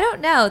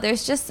don't know.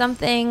 There's just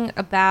something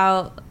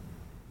about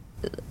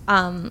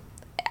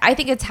I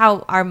think it's how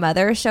our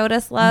mother showed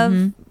us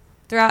love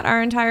throughout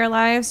our entire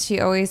lives. She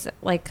always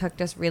like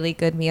cooked us really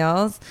good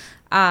meals.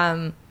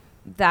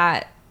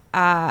 That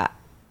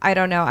I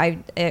don't know.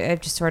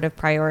 I've just sort of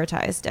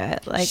prioritized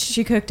it. Like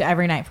She cooked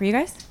every night for you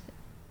guys?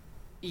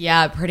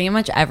 Yeah, pretty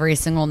much every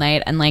single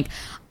night. And like,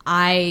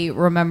 I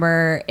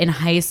remember in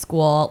high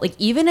school, like,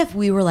 even if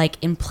we were like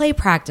in play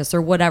practice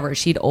or whatever,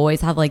 she'd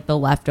always have like the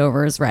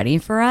leftovers ready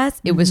for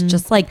us. It was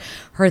just like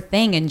her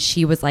thing. And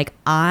she was like,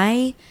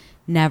 I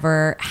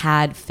never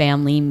had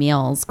family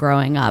meals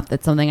growing up.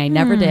 That's something I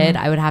never did.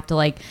 I would have to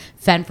like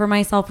fend for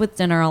myself with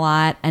dinner a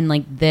lot. And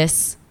like,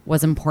 this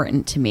was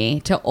important to me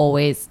to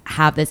always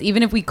have this,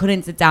 even if we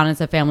couldn't sit down as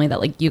a family, that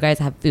like, you guys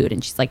have food.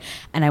 And she's like,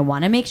 and I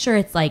want to make sure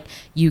it's like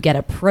you get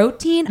a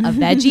protein, a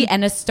veggie,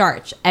 and a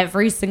starch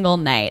every single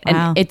night. And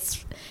Wow.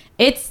 it's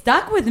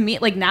stuck with me.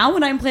 Like, now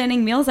when I'm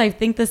planning meals, I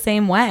think the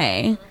same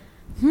way.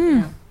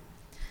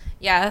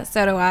 yeah,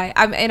 so do I.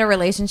 I'm in a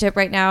relationship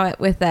right now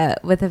with a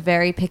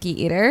very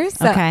picky eater.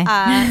 So, Okay.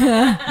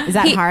 Is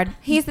that hard?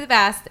 He's the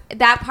best.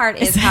 That part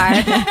is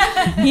hard.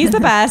 He's the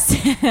best.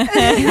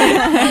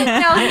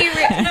 No,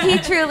 he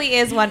truly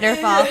is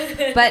wonderful.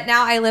 But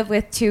now I live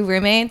with two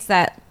roommates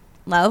that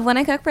love when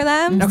I cook for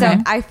them. Okay.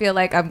 So I feel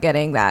like I'm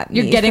getting that.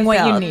 You're need getting what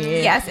you fulfilled.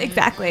 need. Yes,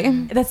 exactly.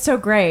 That's so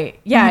great.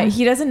 Yeah,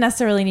 he doesn't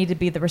necessarily need to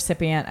be the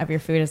recipient of your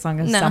food as long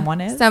as No,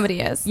 someone is. Somebody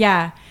is.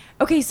 Yeah.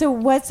 Okay, so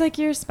what's like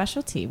your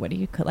specialty? What do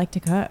you like to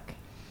cook?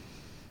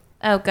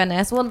 Oh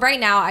goodness. Well, right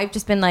now I've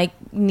just been like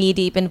knee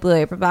deep in Blue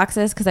Apron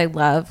boxes because I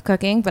love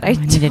cooking, but I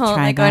need to don't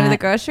try like going to that.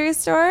 the grocery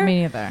store.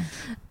 Me neither.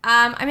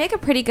 I make a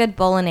pretty good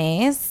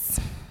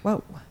bolognese.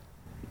 Whoa.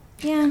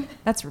 Yeah.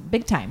 That's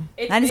big time.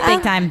 That is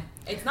big time.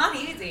 It's not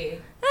easy.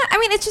 I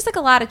mean, it's just like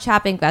a lot of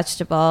chopping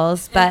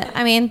vegetables, but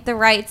I mean, the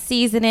right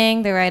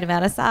seasoning, the right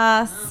amount of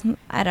sauce.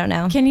 I don't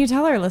know. Can you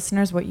tell our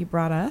listeners what you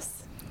brought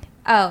us?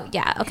 Oh,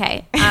 yeah.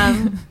 Okay.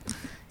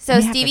 So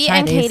We have to Stevie try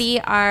and these.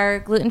 Katie are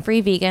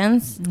gluten-free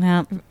vegans.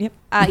 Yeah. Yep.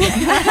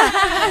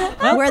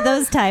 Yeah. We're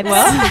those types.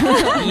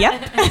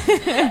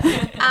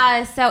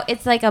 Yep. So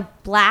it's like a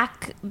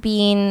black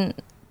bean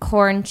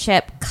corn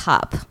chip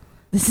cup.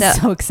 This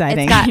is so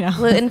exciting. It's got you know.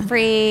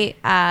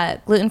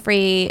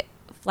 gluten-free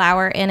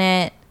flour in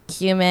it,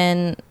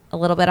 cumin, a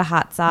little bit of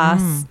hot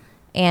sauce,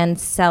 and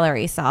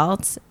celery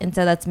salt. And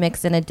so that's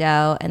mixed in a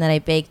dough. And then I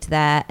baked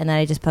that, and then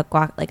I just put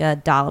like a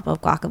dollop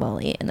of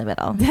guacamole in the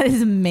middle. That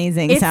is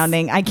amazing It's-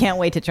 sounding. I can't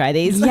wait to try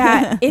these.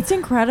 Yeah, it's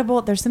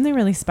incredible. There's something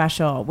really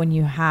special when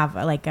you have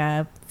like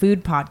a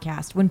food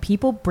podcast, when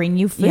people bring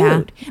you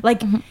food. Yeah.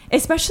 Like,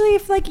 especially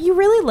if like you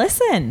really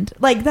listened.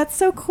 Like, that's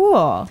so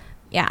cool.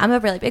 Yeah, I'm a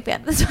really big fan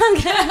of this one.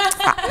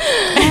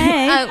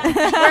 Hey.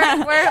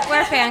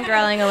 We're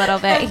fangirling a little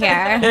bit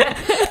here.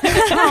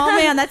 Oh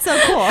man, that's so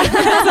cool.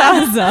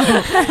 That's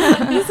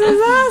awesome. This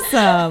is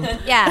awesome.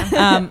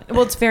 Yeah.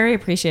 Well, it's very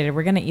appreciated.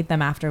 We're going to eat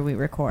them after we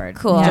record.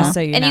 Cool. Just so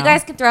you and know. you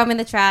guys can throw them in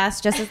the trash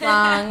just as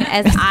long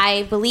as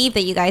I believe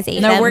that you guys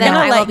ate No, them. we're then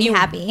gonna I let will be you-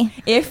 happy.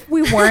 If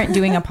we weren't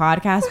doing a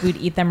podcast, we'd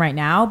eat them right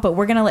now, but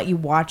we're going to let you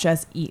watch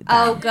us eat them.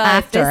 Oh, good.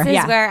 After. This is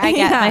Yeah. where I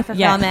get Yeah. my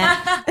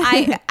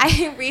fulfillment.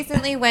 I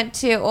recently went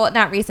to, well,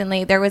 not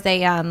recently. There was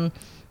a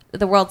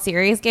the World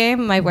Series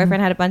game. My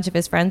boyfriend had a bunch of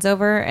his friends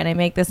over, and I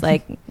make this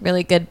like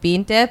really good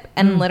bean dip.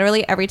 And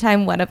literally every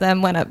time one of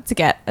them went up to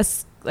get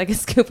like a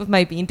scoop of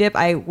my bean dip,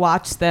 I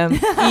watch them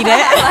eat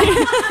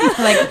it.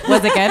 Like,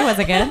 was it good? Was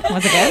it good?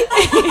 Was it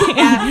good?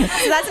 Yeah.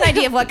 So that's an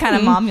idea of what kind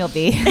of mom you'll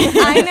be.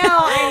 I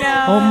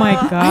know. Oh my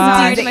I'm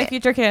god. dear to my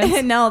future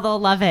kids. No, they'll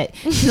love it.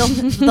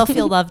 They'll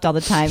feel loved all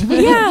the time.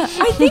 Yeah,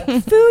 I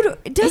think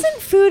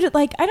food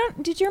like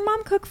did your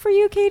mom cook for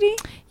you, Katie?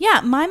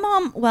 Yeah, my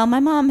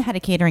mom had a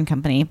catering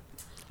company.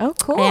 Oh,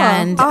 cool.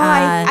 And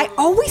I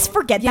always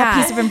forget that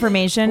yeah. piece of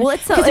information. Well,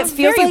 it's it feels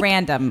very like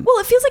random. Well,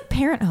 it feels like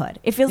parenthood.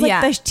 It feels like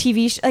Yeah. the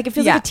TV like it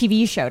feels Yeah. like a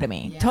TV show to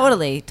me.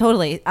 Totally.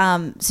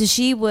 So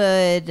she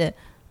would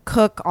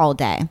cook all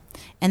day,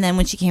 and then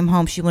when she came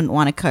home, she wouldn't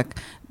want to cook.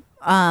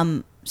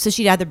 So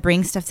she'd either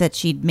bring stuff that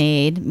she'd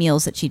made,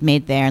 meals that she'd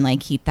made there, and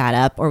like heat that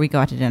up, or we go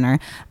out to dinner.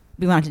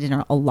 We went out to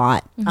dinner a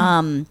lot.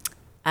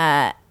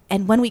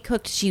 And when we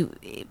cooked, she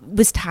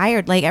was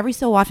tired. Like every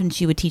so often,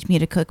 she would teach me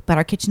to cook, but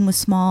our kitchen was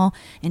small,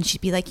 and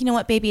she'd be like, "You know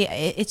what, baby?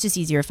 It's just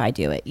easier if I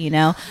do it, you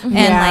know." And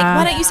like,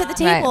 why don't you set the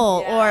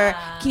table, or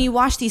can you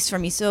wash these for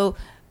me? So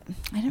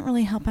I didn't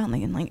really help out,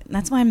 and like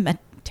that's why I'm a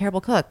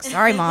terrible cook.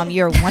 Sorry, Mom,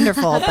 you're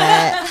wonderful, but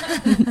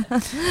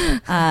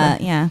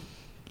yeah.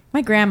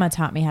 My grandma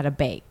taught me how to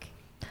bake.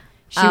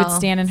 She would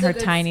stand in her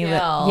tiny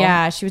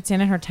she would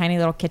stand in her tiny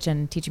little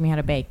kitchen teaching me how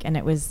to bake, and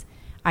it was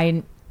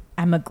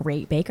I'm a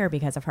great baker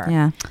because of her.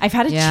 Yeah. I've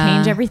had to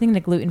change everything to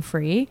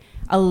gluten-free.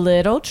 A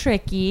little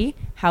tricky.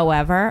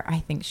 However, I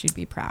think she'd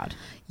be proud.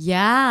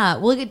 Yeah.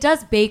 Well, it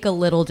does bake a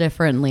little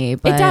differently,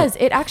 but It does.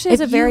 It actually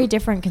has if a very you-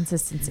 different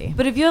consistency.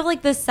 But if you have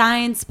like the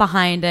science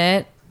behind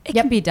it, it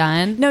can be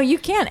done. No, you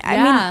can. I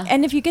Yeah. mean,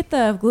 and if you get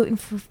the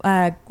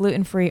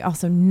gluten-free,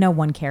 also no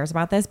one cares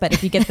about this, but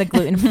if you get the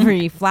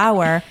gluten-free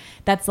flour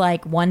that's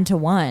like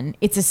 1-to-1,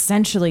 it's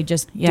essentially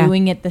just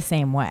doing it the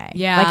same way.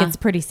 Yeah. Like it's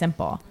pretty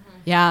simple.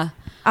 Yeah.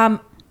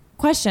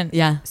 Question.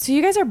 Yeah. So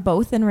you guys are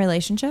both in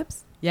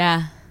relationships?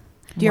 Yeah.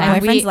 Do your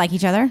And boyfriends like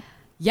each other?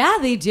 Yeah,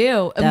 they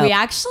do. And we Dope.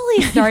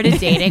 actually started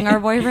dating our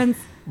boyfriends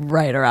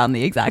right around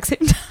the exact same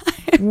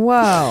time.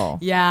 Whoa.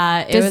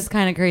 Yeah, it was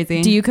kind of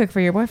crazy. Do you cook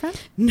for your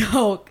boyfriend?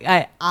 No,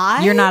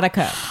 You're not a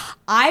cook.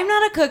 I'm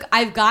not a cook.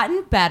 I've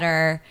gotten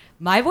better.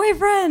 My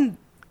boyfriend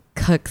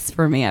cooks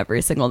for me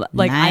every single day.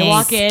 Like I Nice.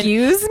 walk in.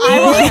 Excuse me? I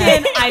walk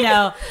in. I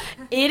know.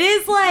 It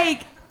is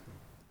like.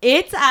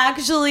 It's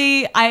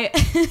actually I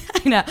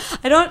know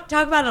I don't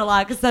talk about it a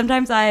lot because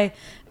sometimes I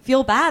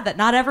feel bad that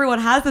not everyone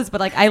has this,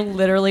 but like I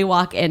literally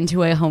walk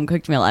into a home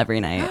cooked meal every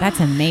night. That's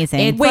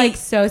amazing. It's like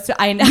so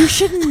I know. You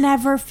should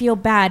never feel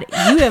bad.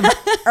 You have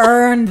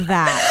earned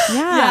that.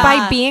 Yeah.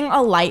 By being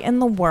a light in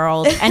the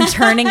world and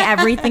turning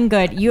everything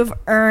good, you have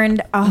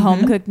earned a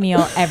home cooked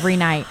meal every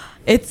night.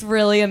 It's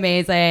really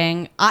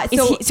amazing.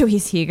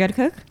 Is he a good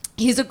cook?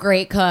 He's a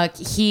great cook.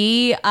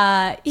 He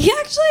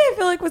actually I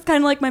feel like was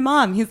kind of like my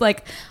mom. He's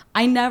like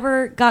I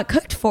never got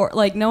cooked for,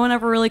 like no one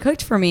ever really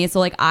cooked for me. So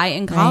like I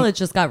in college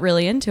just got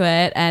really into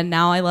it, and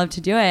now I love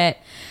to do it.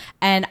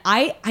 And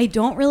I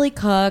don't really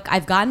cook.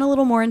 I've gotten a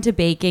little more into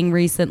baking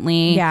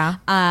recently. Yeah.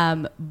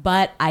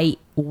 But I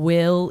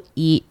will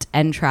eat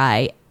and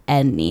try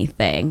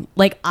anything.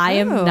 Like I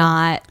am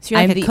not. so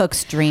you're like I'm a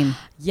cook's dream.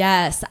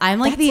 Yes, I'm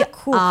like That's the a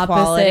cool opposite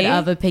quality.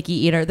 of a picky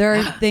eater. There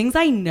are things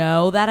I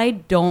know that I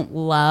don't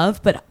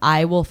love, but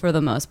I will, for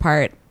the most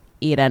part,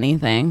 eat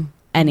anything.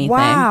 Anything.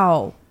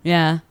 Wow.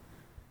 Yeah.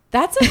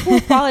 That's a cool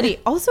quality.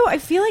 Also, I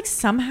feel like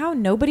somehow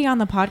nobody on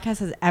the podcast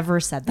has ever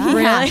said that.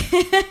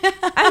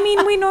 Really? I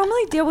mean, we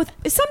normally deal with,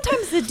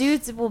 sometimes the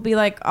dudes will be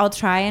like, I'll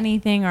try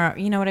anything, or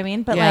you know what I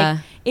mean? But Yeah.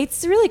 like,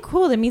 it's really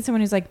cool to meet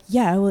someone who's like,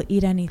 yeah, I will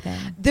eat anything.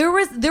 There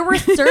were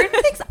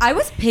certain things I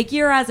was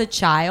pickier as a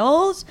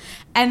child,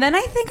 and then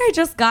I think I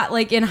just got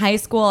like in high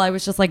school I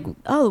was just like,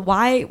 oh,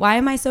 why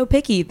am I so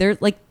picky?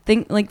 There's like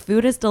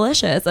food is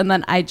delicious, and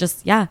then I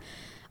just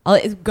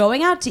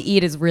going out to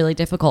eat is really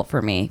difficult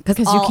for me because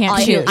 'Cause you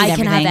can't choose I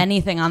can have everything.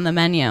 anything on the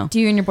menu. Do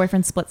you and your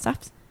boyfriend split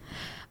stuffs?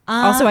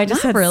 Also, I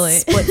just not said really.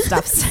 split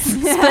stuffs.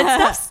 Split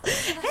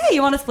stuffs. Hey,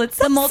 you want to split The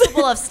stuffs?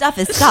 multiple of stuff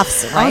is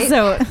stuffs, right?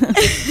 Also,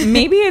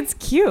 maybe it's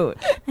cute.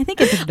 I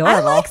think it's I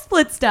adorable. like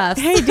split stuffs.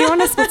 Hey, do you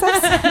want to split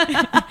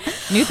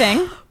stuffs? New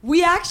thing.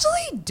 We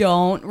actually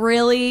don't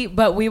really,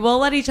 but we will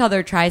let each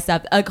other try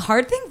stuff. A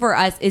hard thing for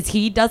us is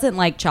he doesn't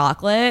like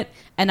chocolate,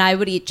 and I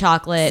would eat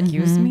chocolate.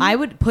 Excuse me? I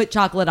would put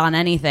chocolate on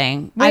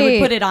anything. I would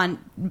Wait. put it on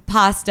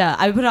pasta.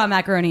 I would put it on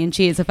macaroni and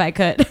cheese if I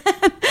could.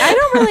 I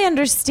don't really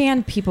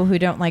understand people who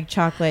don't like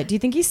chocolate. Do you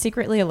think he's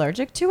secretly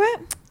allergic to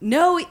it?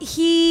 No,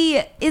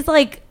 he is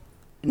like,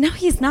 no,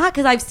 he's not,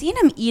 because I've seen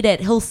him eat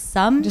it. He'll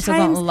sometimes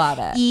doesn't love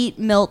it. eat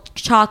milk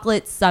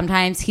chocolate.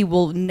 Sometimes he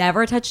will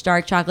never touch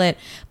dark chocolate,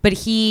 but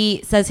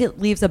he says it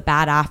leaves a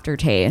bad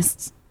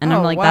aftertaste. And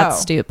I'm Oh, like, wow.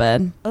 that's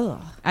stupid.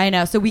 Ugh. I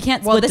know. So we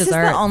can't split Well, this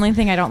dessert. is the only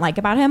thing I don't like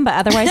about him, but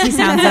otherwise he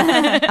sounds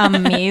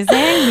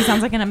amazing. He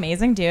sounds like an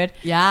amazing dude.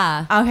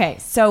 Yeah. Okay,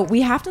 so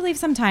we have to leave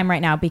some time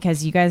right now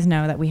because you guys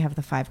know that we have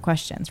the 5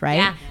 questions, right?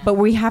 Yeah. But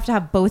we have to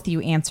have both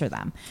you answer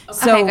them.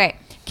 So Okay, great.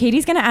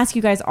 Katie's going to ask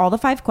you guys all the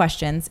 5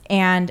 questions,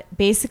 and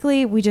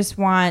basically we just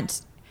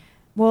want,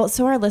 well,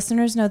 so our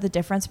listeners know the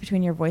difference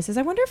between your voices.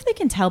 I wonder if they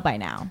can tell by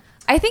now.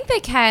 I think they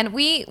can.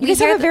 We You guys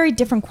hear have a very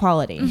different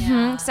quality.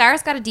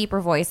 Sarah's got a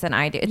deeper voice than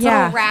I do. It's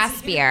Yeah. a little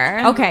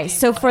raspier. Okay,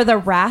 so for the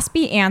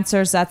raspy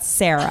answers, that's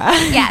Sarah.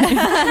 Yes.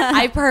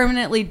 I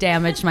permanently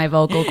damaged my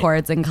vocal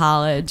cords in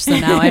college, so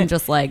now I'm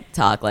just like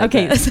talk like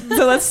Okay, this.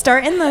 so let's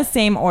start in the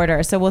same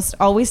order. So we'll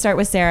always start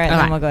with Sarah, and then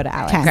Okay. we'll go to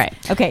Alex. Okay.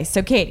 Great. Okay,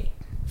 so Katie,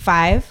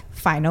 5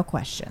 final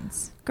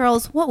questions.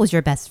 Girls, what was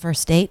your best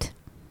first date?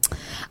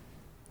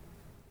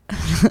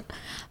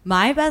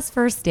 My best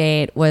first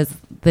date was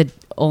the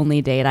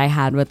only date I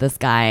had with this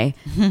guy.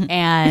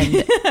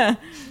 And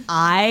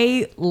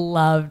I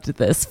loved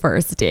this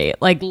first date.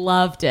 Like,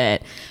 loved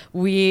it.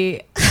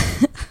 We.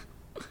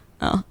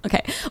 Oh,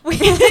 okay.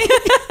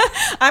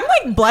 I'm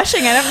like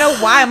blushing. I don't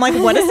know why. I'm like,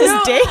 what is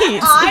this date?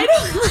 I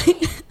don't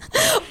like.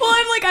 Well,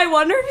 I'm like, I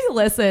wonder if he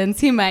listens.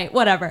 He might.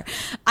 Whatever.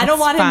 I don't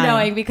That's want fine. him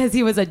knowing because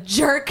he was a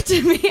jerk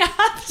to me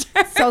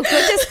after. So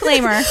good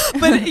disclaimer.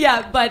 But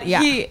yeah, but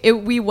Yeah.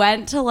 we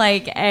went to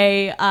like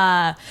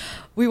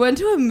we went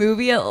to a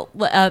movie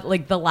at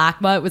like the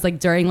LACMA. It was like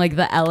during like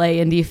the LA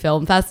Indie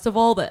Film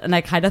Festival, and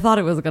I kind of thought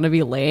it was going to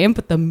be lame,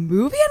 but the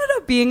movie ended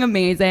up being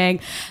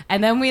amazing.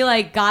 And then we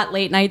like got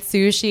late night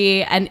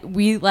sushi, and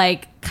we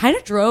like kind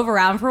of drove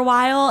around for a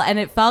while, and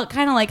it felt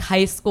kind of like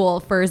high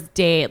school first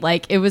date.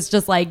 Like it was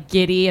just like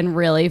giddy and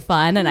really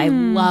fun, and I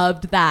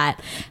loved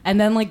that. And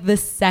then like the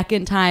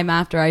second time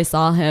after I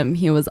saw him,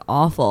 he was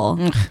awful.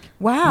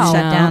 Wow.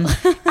 Shut down.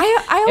 I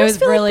It always was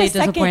feel really like the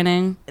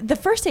disappointing. The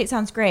first date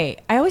sounds great.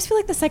 I always feel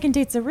like the second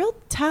date's a real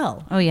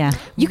tell. Oh yeah.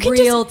 You can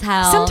Real just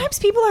tell. Sometimes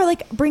people are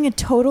like bring a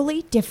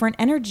totally different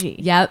energy.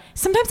 Yep.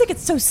 Sometimes it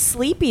gets so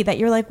sleepy that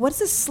you're like, what's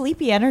this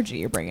sleepy energy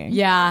you're bringing?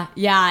 Yeah,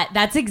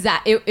 that's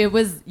exact. It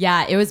was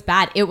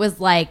bad. It was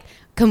like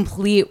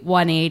complete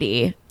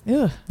 180.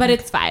 Ugh. But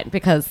it's fine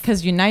because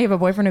Because now you have a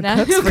boyfriend who Now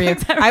cooks who for you.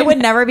 cooks every I would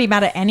day. never be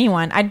mad at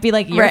anyone. I'd be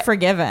like, you're Right.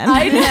 forgiven.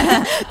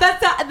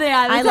 that's how lucked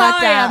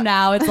I out. am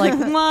now. It's like,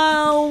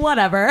 well,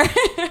 whatever.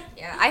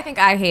 Yeah, I think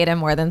I hate him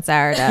more than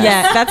Sarah does.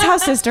 Yeah, that's how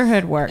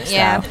sisterhood works.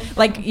 Yeah. though.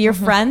 Like your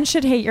friends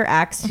should hate your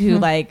ex who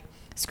like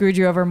screwed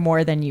you over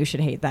more than you should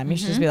hate them. You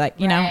should just be like,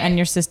 you know, and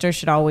your sister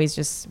should always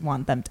just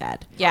want them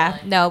dead. Yeah.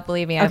 No,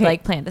 believe me, I've Okay.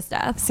 like planned his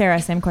death.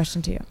 Sarah, same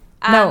question to you.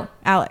 No,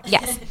 Alex.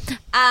 Yes.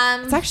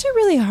 It's actually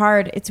really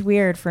hard. It's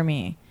weird for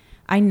me.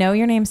 I know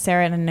your name's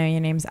Sarah and I know your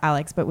name's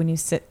Alex, but when you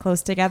sit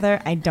close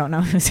together, I don't know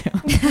who's who.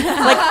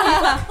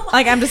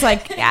 like I'm just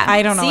like, Yeah.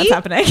 I don't know what's See?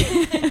 happening.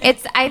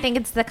 I think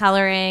it's the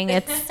coloring.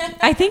 It's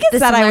I think it's The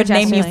that I similar would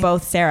name you gesturing.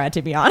 both Sarah,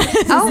 to be honest.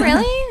 Oh,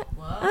 really?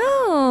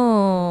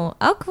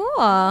 Oh,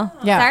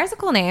 cool. Yeah. Sarah's a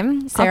cool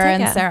name. Sarah I'll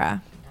and take it.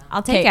 Sarah.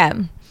 I'll take Kate.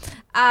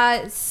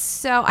 it.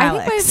 So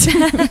Alex.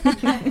 I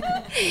think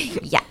my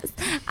yes.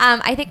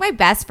 I think my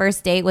best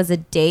first date was a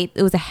date.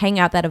 It was a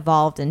hangout that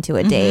evolved into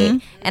a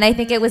date, and I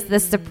think it was the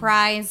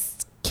surprise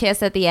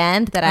kiss at the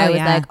end that I Oh, was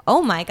yeah. like,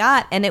 oh my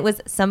god! And it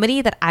was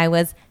somebody that I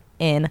was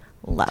in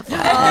love with.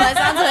 Oh, that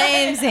sounds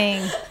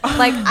amazing.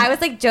 Like I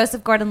was like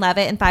Joseph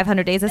Gordon-Levitt in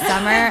 500 Days of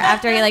Summer.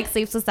 After he like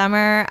sleeps with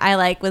Summer, I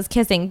like was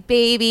kissing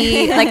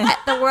baby.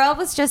 Like the world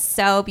was just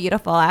so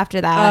beautiful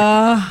after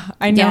that.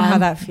 I know Yeah. how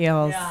that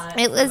feels.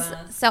 It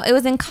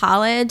was in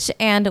college,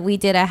 and we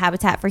did a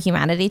Habitat for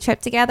Humanity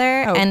trip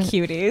together. Oh, and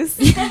cuties.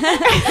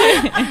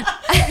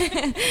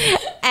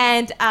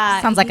 and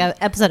Sounds like an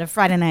episode of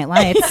Friday Night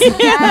Lights.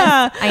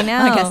 Yeah. I know.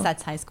 I guess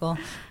that's high school.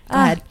 Go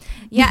ahead.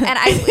 Yeah, and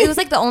it was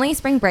like the only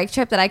spring break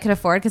trip that I could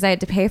afford because I had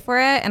to pay for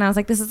it, and I was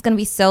like, this is gonna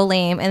be so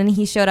lame. And then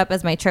he showed up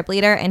as my trip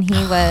leader, and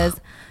he was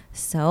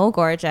so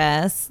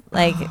gorgeous.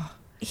 Like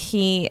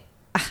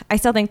I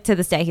still think to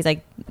this day he's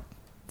like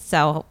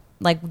so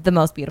like the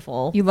most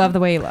beautiful. You love the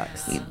way he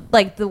looks.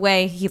 Like the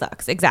way he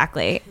looks,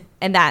 exactly,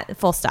 and that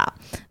full stop.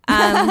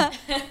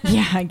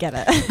 Yeah, I get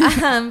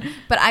it.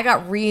 But I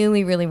got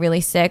really, really, really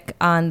sick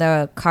on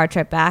the car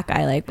trip back.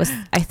 I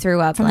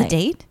threw up From the like-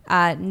 date?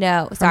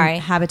 No, sorry,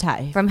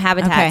 Habitat. from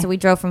Habitat. Okay. So we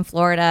drove from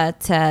Florida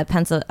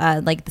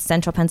to like the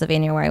central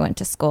Pennsylvania where I went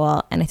to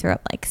school, and I threw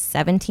up like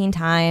 17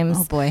 times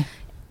Oh boy.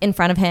 in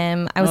front of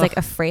him. I was like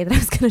afraid that I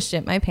was gonna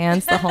shit my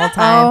pants the whole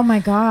time. Oh my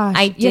gosh.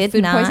 I You had did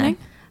food not. poisoning?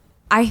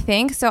 I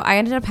think so. I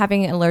ended up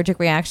having an allergic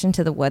reaction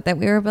to the wood that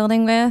we were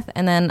building with,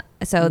 and then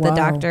so the Whoa.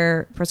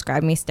 doctor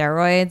prescribed me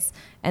steroids,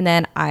 and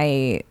then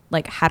I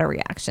like had a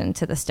reaction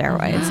to the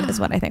steroids. Is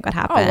what I think what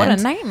happened. Oh, what a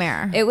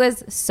nightmare. It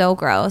was so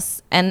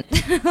gross, and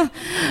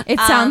It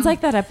sounds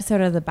like that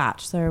episode of The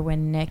Bachelor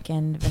when Nick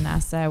and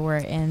Vanessa were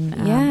in.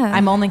 Yeah.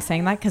 I'm only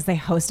saying that because they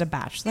host a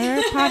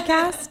Bachelor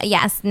podcast.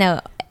 yes, no,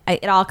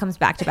 it all comes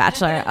back to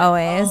Bachelor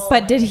always.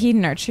 But did he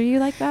nurture you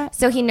like that?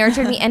 So he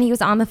nurtured me, and he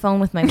was on the phone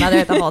with my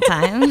mother the whole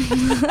time.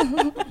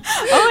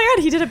 Oh my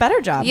God, he did a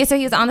better job. Yeah, so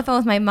he was on the phone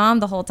with my mom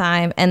the whole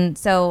time, and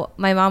so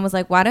my mom was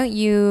like, "Why don't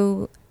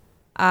you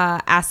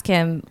ask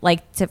him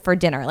like for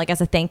dinner, like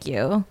as a thank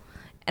you,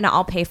 and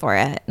I'll pay for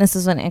it." And this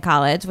was when in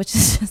college, which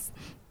is just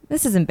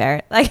this is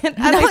embarrassing. Like as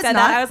I it's said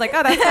not. that, I was like,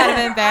 "Oh, that's kind of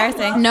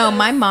embarrassing." No,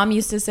 my mom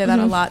used to say that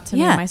a lot to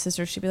me Yeah. and my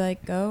sister. She'd be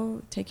like,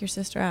 go take your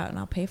sister out and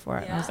I'll pay for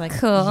it. And I was like,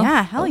 Cool.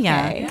 Yeah, hell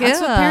yeah. Okay. That's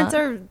what Cool. parents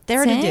are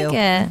there to do. Take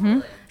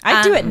it.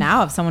 I'd do it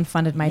now if someone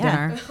funded my Yeah.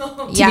 dinner.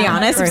 To Yeah, be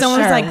honest, for if someone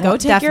was sure. like, "Go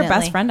take your Definitely.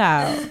 best friend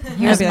out,"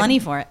 Here's I'd be like, money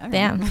for it. Okay.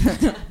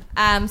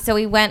 Damn. So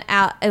we went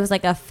out. It was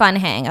like a fun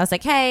hang. I was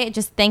like, hey,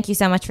 just thank you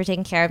so much for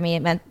taking care of me.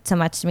 It meant so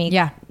much to me.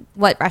 Yeah.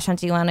 What restaurant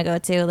do you want to go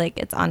to? Like,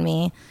 it's on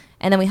me.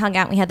 And then we hung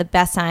out and we had the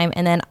best time.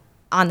 And then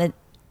on the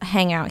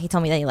hangout, he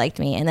told me that he liked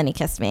me and then he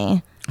kissed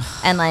me.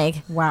 And like,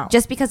 Wow.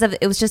 just because of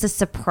it was just a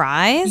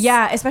surprise.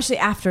 Yeah, especially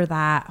after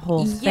that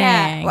whole thing.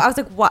 Yeah. I was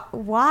like, what?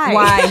 Why?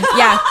 Why?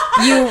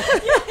 Yeah,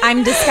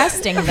 I'm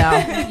disgusting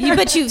though.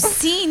 But you've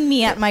seen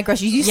me at my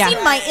grocery. You've Yeah.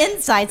 seen my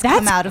insides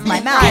come out of my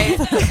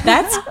mouth.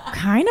 That's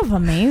kind of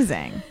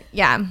amazing.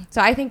 Yeah. So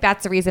I think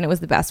that's the reason it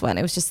was the best one.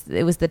 It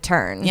was the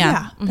turn.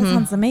 Yeah. That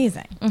sounds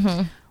amazing.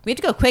 We have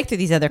to go quick through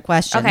these other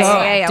questions.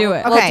 Okay. Yeah. do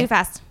it. We'll Okay. do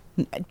fast.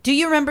 Do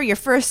you remember your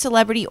first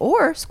celebrity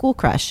or school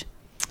crush?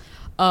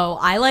 Oh,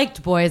 I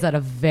liked boys at a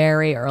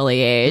very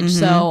early age.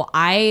 So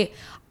I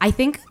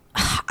think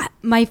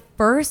my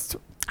first,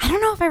 I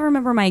don't know if I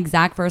remember my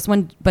exact first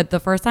one, but the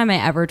first time I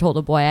ever told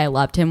a boy I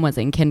loved him was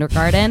in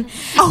kindergarten.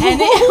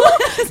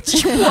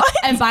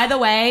 And by the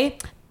way,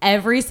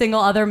 every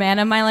single other man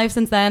in my life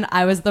since then,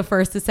 I was the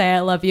first to say I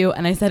love you,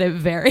 and I said it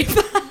very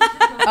fast.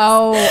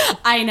 Oh,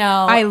 I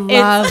know. I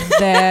love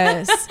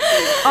this.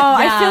 Oh,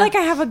 I Yeah. feel like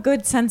I have a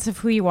good sense of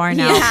who you are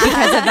now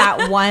because of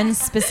that one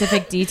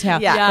specific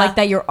detail. Yeah. Like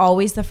that you're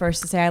always the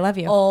first to say I love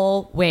you.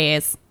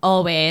 Always.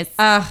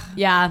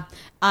 Yeah.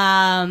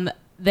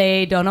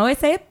 They don't always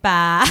say it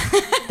back.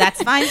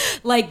 That's fine.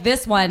 Like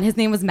this one, his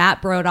name was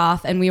Matt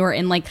Brodoff, and we were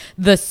in like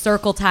the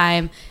circle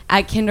time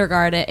at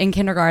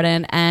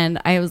kindergarten, and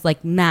I was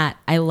like, Matt,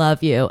 I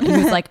love you. And he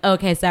was like,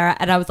 okay, Sarah.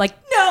 And I was like,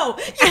 no,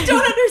 you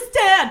don't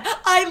understand.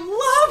 I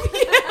love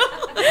you.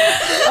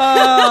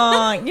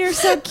 Oh, you're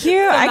so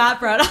cute. Matt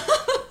Brodoff.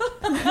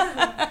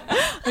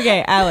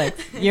 Okay,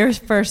 Alex, your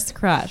first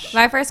crush.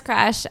 My first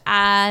crush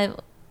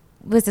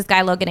was this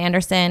guy, Logan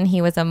Anderson.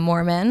 He was a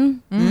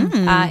Mormon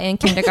in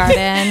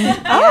kindergarten.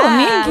 Oh,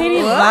 me and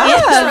Katie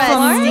love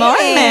some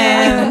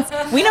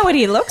Mormons. We know what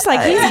he looks like.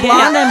 He's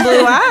blonde and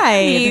blue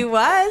eyed. He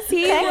was.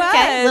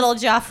 Okay, little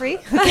Joffrey.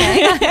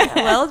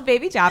 Little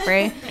baby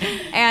Joffrey.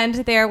 And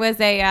there was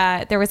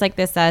like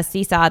this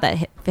seesaw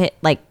that fit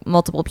like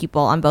multiple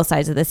people on both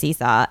sides of the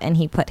seesaw, and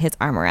he put his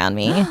arm around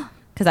me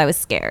because I was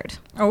scared.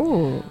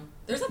 Oh,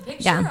 There's a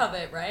picture Yeah. of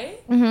it,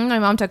 right? My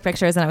mom took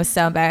pictures, and I was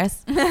so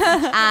embarrassed.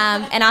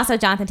 And also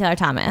Jonathan Taylor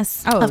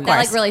Thomas. Oh, of that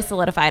course. like really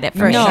solidified it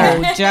for no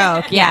sure.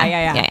 joke.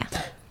 Yeah.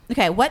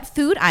 Okay, what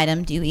food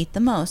item do you eat the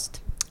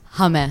most?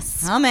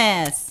 Hummus.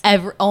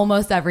 Hummus.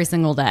 Almost every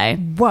single day.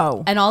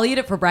 Whoa. And I'll eat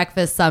it for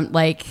breakfast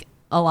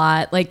a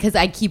lot, like because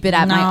I keep it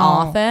at my No.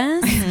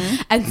 office.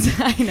 And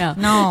I know,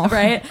 No.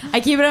 right? I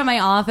keep it at my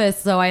office,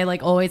 so I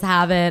like always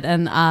have it.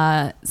 And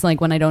so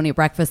like when I don't eat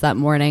breakfast that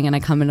morning and I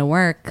come into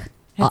work,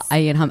 I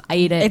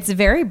eat it. It's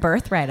very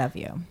birthright of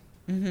you.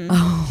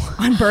 Oh,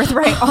 on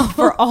birthright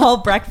for all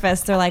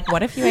breakfast, they're like,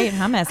 "What if you ate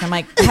hummus?" I'm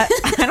like,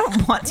 "I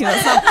don't want to."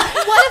 That's not,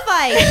 What if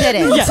I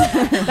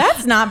didn't?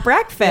 that's not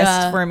breakfast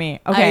Yeah. for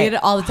me. Okay, I eat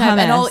it all the time,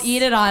 and I'll Hummus.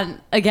 eat it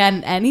on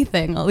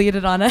anything. I'll eat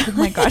it on it. Oh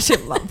my gosh, I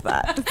love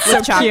that. It's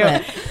so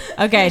chocolate. cute.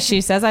 Okay, she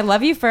says, "I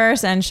love you"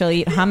 first, and she'll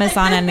eat hummus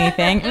on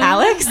anything.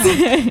 Alex,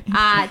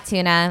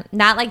 Tuna.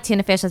 Not like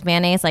tuna fish with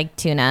mayonnaise, like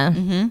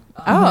tuna.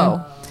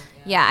 oh,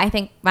 Yeah, I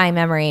think my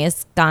memory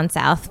has gone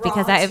south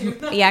because I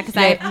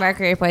have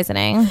mercury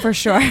poisoning. for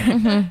sure.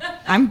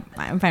 I'm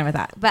fine with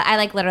that. But I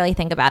like literally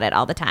think about it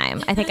all the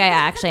time. I think I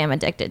actually am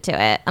addicted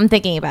to it. I'm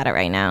thinking about it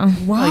right now.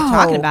 Like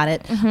talking about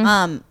it.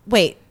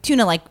 Wait,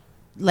 tuna like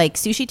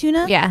sushi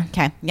tuna? Yeah.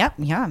 Okay. Yep.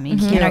 Yeah. I mean,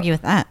 you can't argue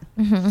with that.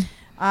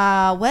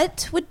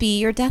 What would be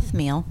your death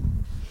meal?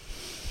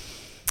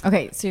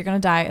 Okay, so you're gonna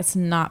die. It's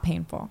not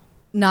painful.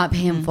 Not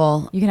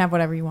painful. You can have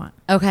whatever you want.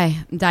 Okay,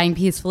 dying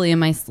peacefully in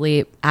my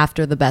sleep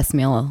after the best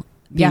meal,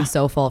 being Yeah.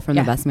 so full from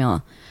Yeah. the best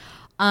meal.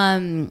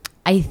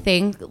 I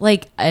think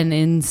like an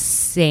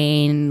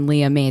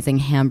insanely amazing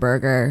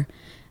hamburger,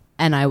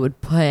 and I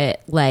would put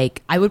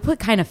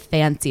kind of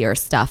fancier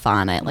stuff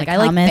on it. Like I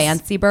like hummus?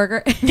 fancy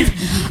burger.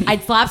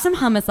 I'd slap some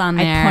hummus on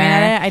I'd there. point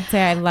at it. I'd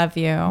say, "I love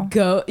you,"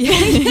 Go.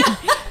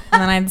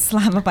 and then I'd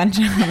slap a bunch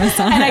of hummus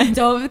on And it. I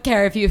don't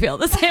care if you feel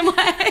the same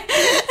way.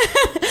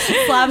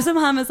 Slap some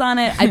hummus on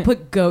it. I'd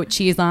put goat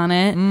cheese on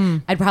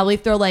it. I'd probably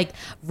throw like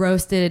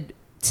roasted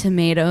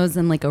tomatoes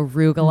and like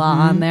arugula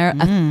on there.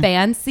 A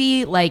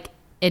fancy, like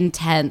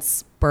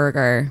intense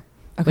burger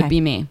Okay. would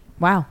be me.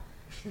 Wow.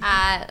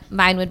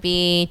 Mine would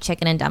be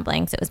chicken and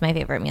dumplings. It was my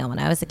favorite meal when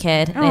I was a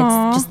kid. And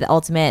Aw. it's just the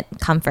ultimate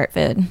comfort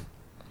food.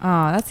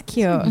 Oh, that's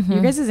cute.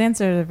 Your guys'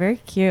 answers are very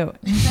cute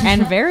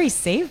and very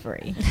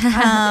savory.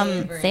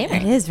 Savory.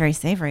 It is very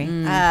savory.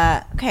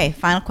 Okay,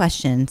 final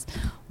questions.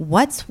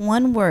 What's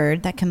one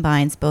word that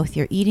combines both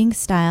your eating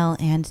style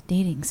and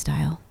dating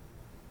style?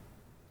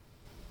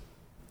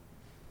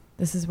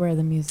 This is where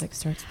the music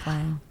starts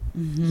playing.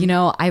 You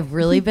know, I've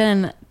really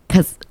been,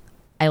 because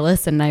I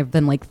listened, I've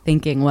been like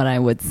thinking what I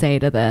would say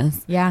to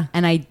this. Yeah.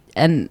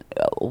 And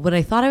what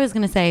I thought I was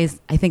going to say is,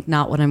 I think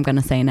not what I'm going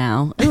to say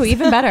now. Ooh,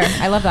 even better.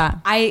 I love that.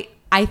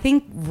 I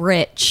think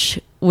rich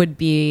would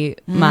be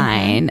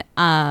mine.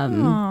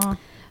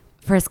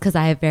 First, because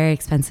I have very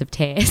expensive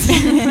taste.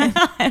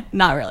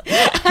 Not really.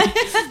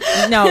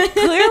 No,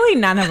 clearly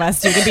none of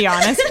us do, to be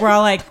honest.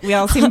 We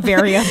all seem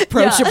very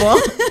approachable.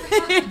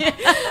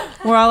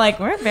 We're all like,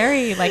 we're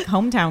very like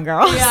hometown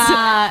girls.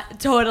 Yeah,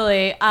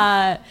 totally.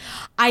 I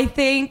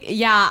think,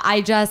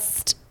 I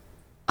just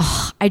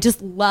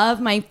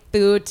love my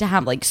food to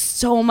have like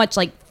so much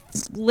like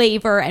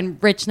flavor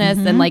and richness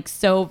and like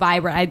so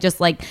vibrant.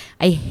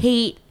 I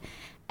hate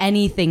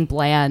anything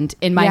bland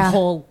in my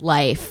whole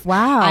life.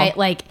 Wow. I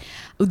like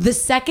the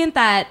second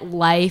that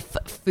life,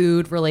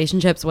 food,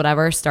 relationships,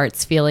 whatever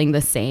starts feeling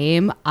the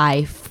same,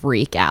 I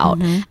freak out.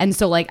 And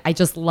so like I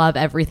just love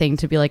everything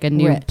to be like a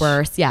new Rich.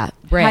 burst. Yeah.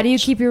 Rich. How do you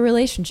keep your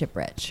relationship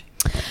rich?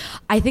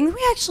 I think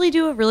we actually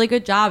do a really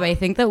good job. I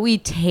think that we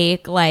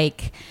take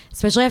like,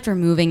 especially after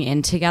moving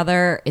in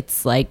together,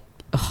 it's like,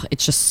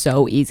 it's just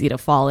so easy to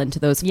fall into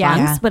those Yeah.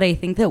 funks. But I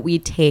think that we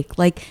take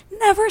like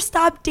never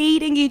stop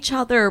dating each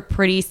other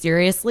pretty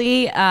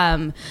seriously.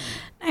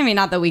 I mean,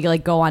 not that we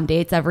like go on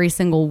dates every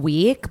single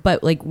week,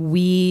 but like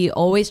we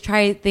always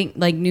try to think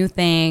like new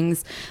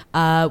things.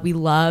 We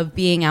love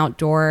being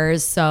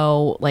outdoors.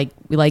 So like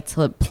we like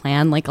to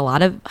plan like a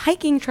lot of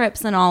hiking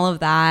trips and all of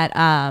that.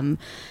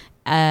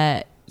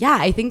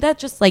 I think that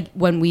just like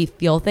when we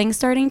feel things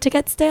starting to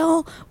get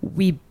stale,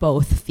 we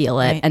both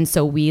feel it. Right. And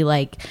so we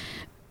like,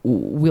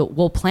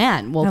 we'll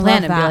plan I love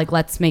and be that. like,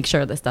 let's make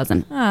sure this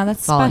doesn't Oh,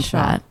 that's fall into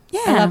special.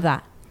 that. I love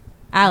that.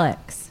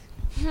 Alex.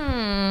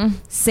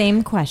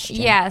 Same question.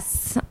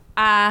 Yes.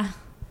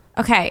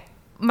 Okay.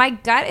 My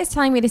gut is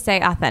telling me to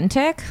say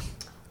authentic.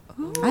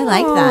 I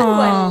like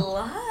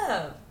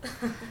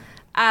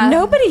that.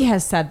 Nobody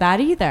has said that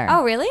either.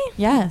 Oh, really?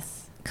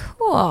 yes.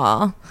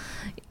 Cool.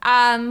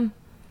 I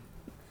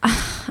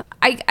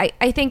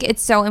think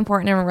it's so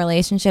important in a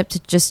relationship to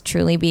just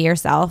truly be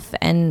yourself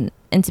and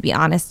to be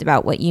honest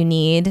about what you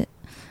need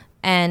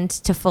and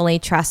to fully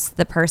trust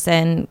the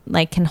person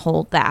like can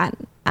hold that.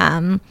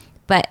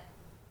 But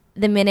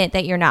the minute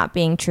that you're not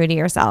being true to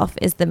yourself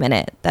is the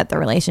minute that the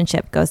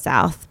relationship goes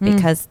south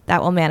because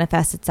that will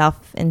manifest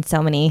itself in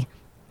so many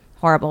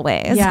horrible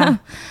ways. Yeah.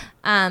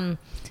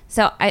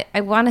 So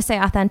I want to say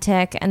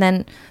authentic, and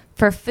then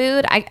for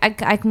food,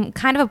 I'm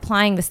kind of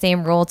applying the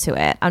same rule to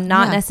it. I'm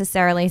not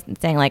necessarily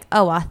saying like,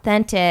 oh,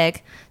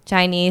 authentic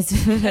Chinese,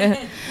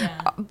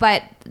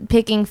 but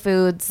picking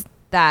foods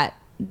that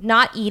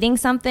not eating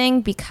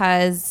something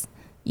because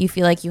you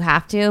feel like you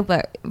have to,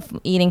 but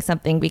eating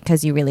something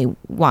because you really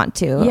want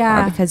to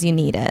Yeah. or because you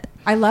need it.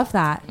 I love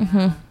that.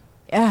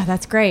 Yeah,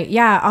 that's great.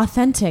 Yeah,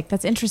 authentic.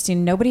 That's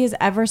interesting. Nobody has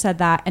ever said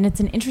that, and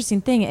it's an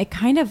interesting thing. It's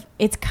kind of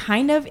it's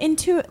kind of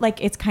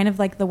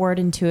like the word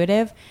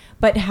intuitive,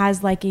 but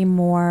has like a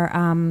more.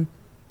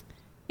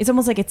 It's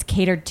almost like it's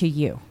catered to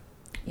you.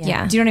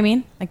 Yeah. Do you know what I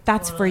mean? Like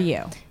that's for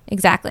you.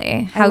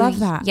 Exactly. I love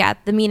that. Yeah,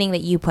 the meaning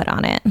that you put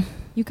on it.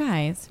 You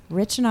guys,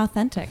 rich and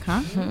authentic,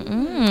 huh?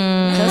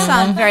 Those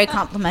sound very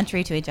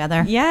complimentary to each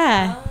other.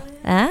 Yeah.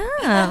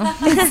 Oh.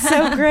 It's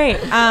so great.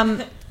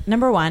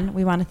 Number one,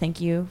 we want to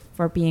thank you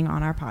for being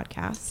on our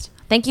podcast.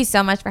 Thank you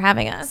so much for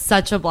having us.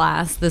 Such a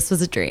blast. This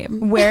was a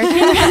dream. Where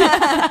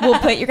we'll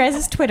put your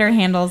guys' Twitter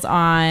handles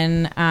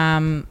on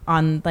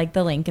like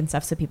the link and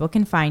stuff so people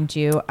can find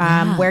you.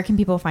 Where can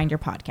people find your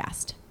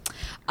podcast?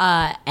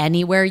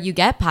 Anywhere you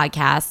get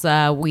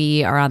podcasts.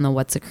 We are on the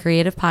What's a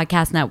Creative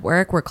Podcast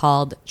Network. We're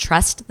called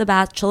Trust the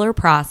Bachelor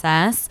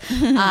Process.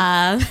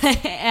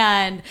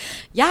 And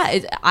yeah,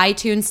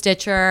 iTunes,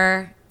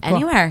 Stitcher,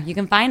 anywhere you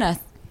can find us.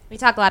 We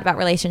talk a lot about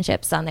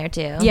relationships on there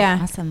too. Yeah.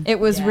 Awesome. It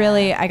was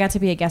really, I got to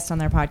be a guest on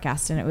their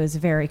podcast and it was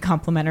very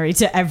complimentary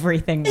to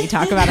everything we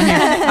talk about on here.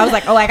 I was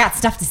like, oh, I got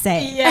stuff to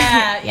say.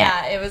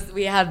 Yeah. It was.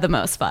 We had the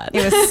most fun.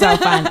 It was so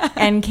fun.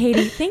 And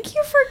Katie, thank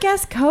you for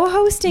guest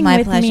co-hosting My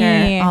with pleasure.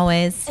 me.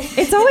 Always.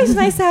 It's always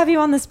nice to have you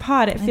on this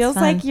pod. It feels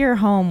fun. like you're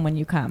home when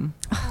you come.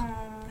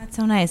 That's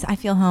so nice. I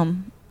feel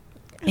home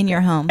in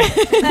your home.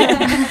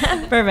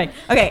 Perfect.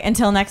 Okay,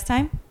 until next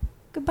time.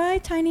 Goodbye,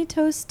 tiny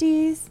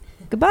toasties.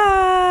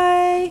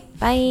 Goodbye.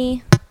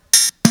 Bye.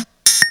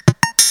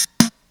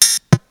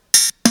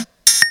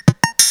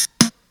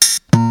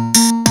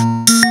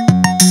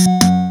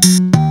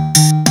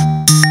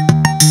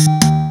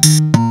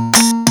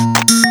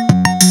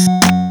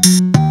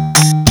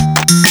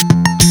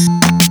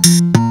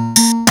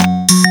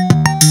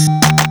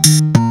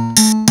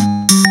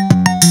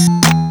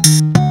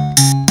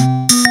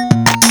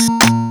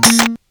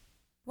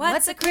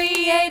 What's a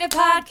Creative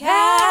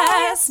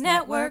Podcast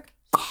Network?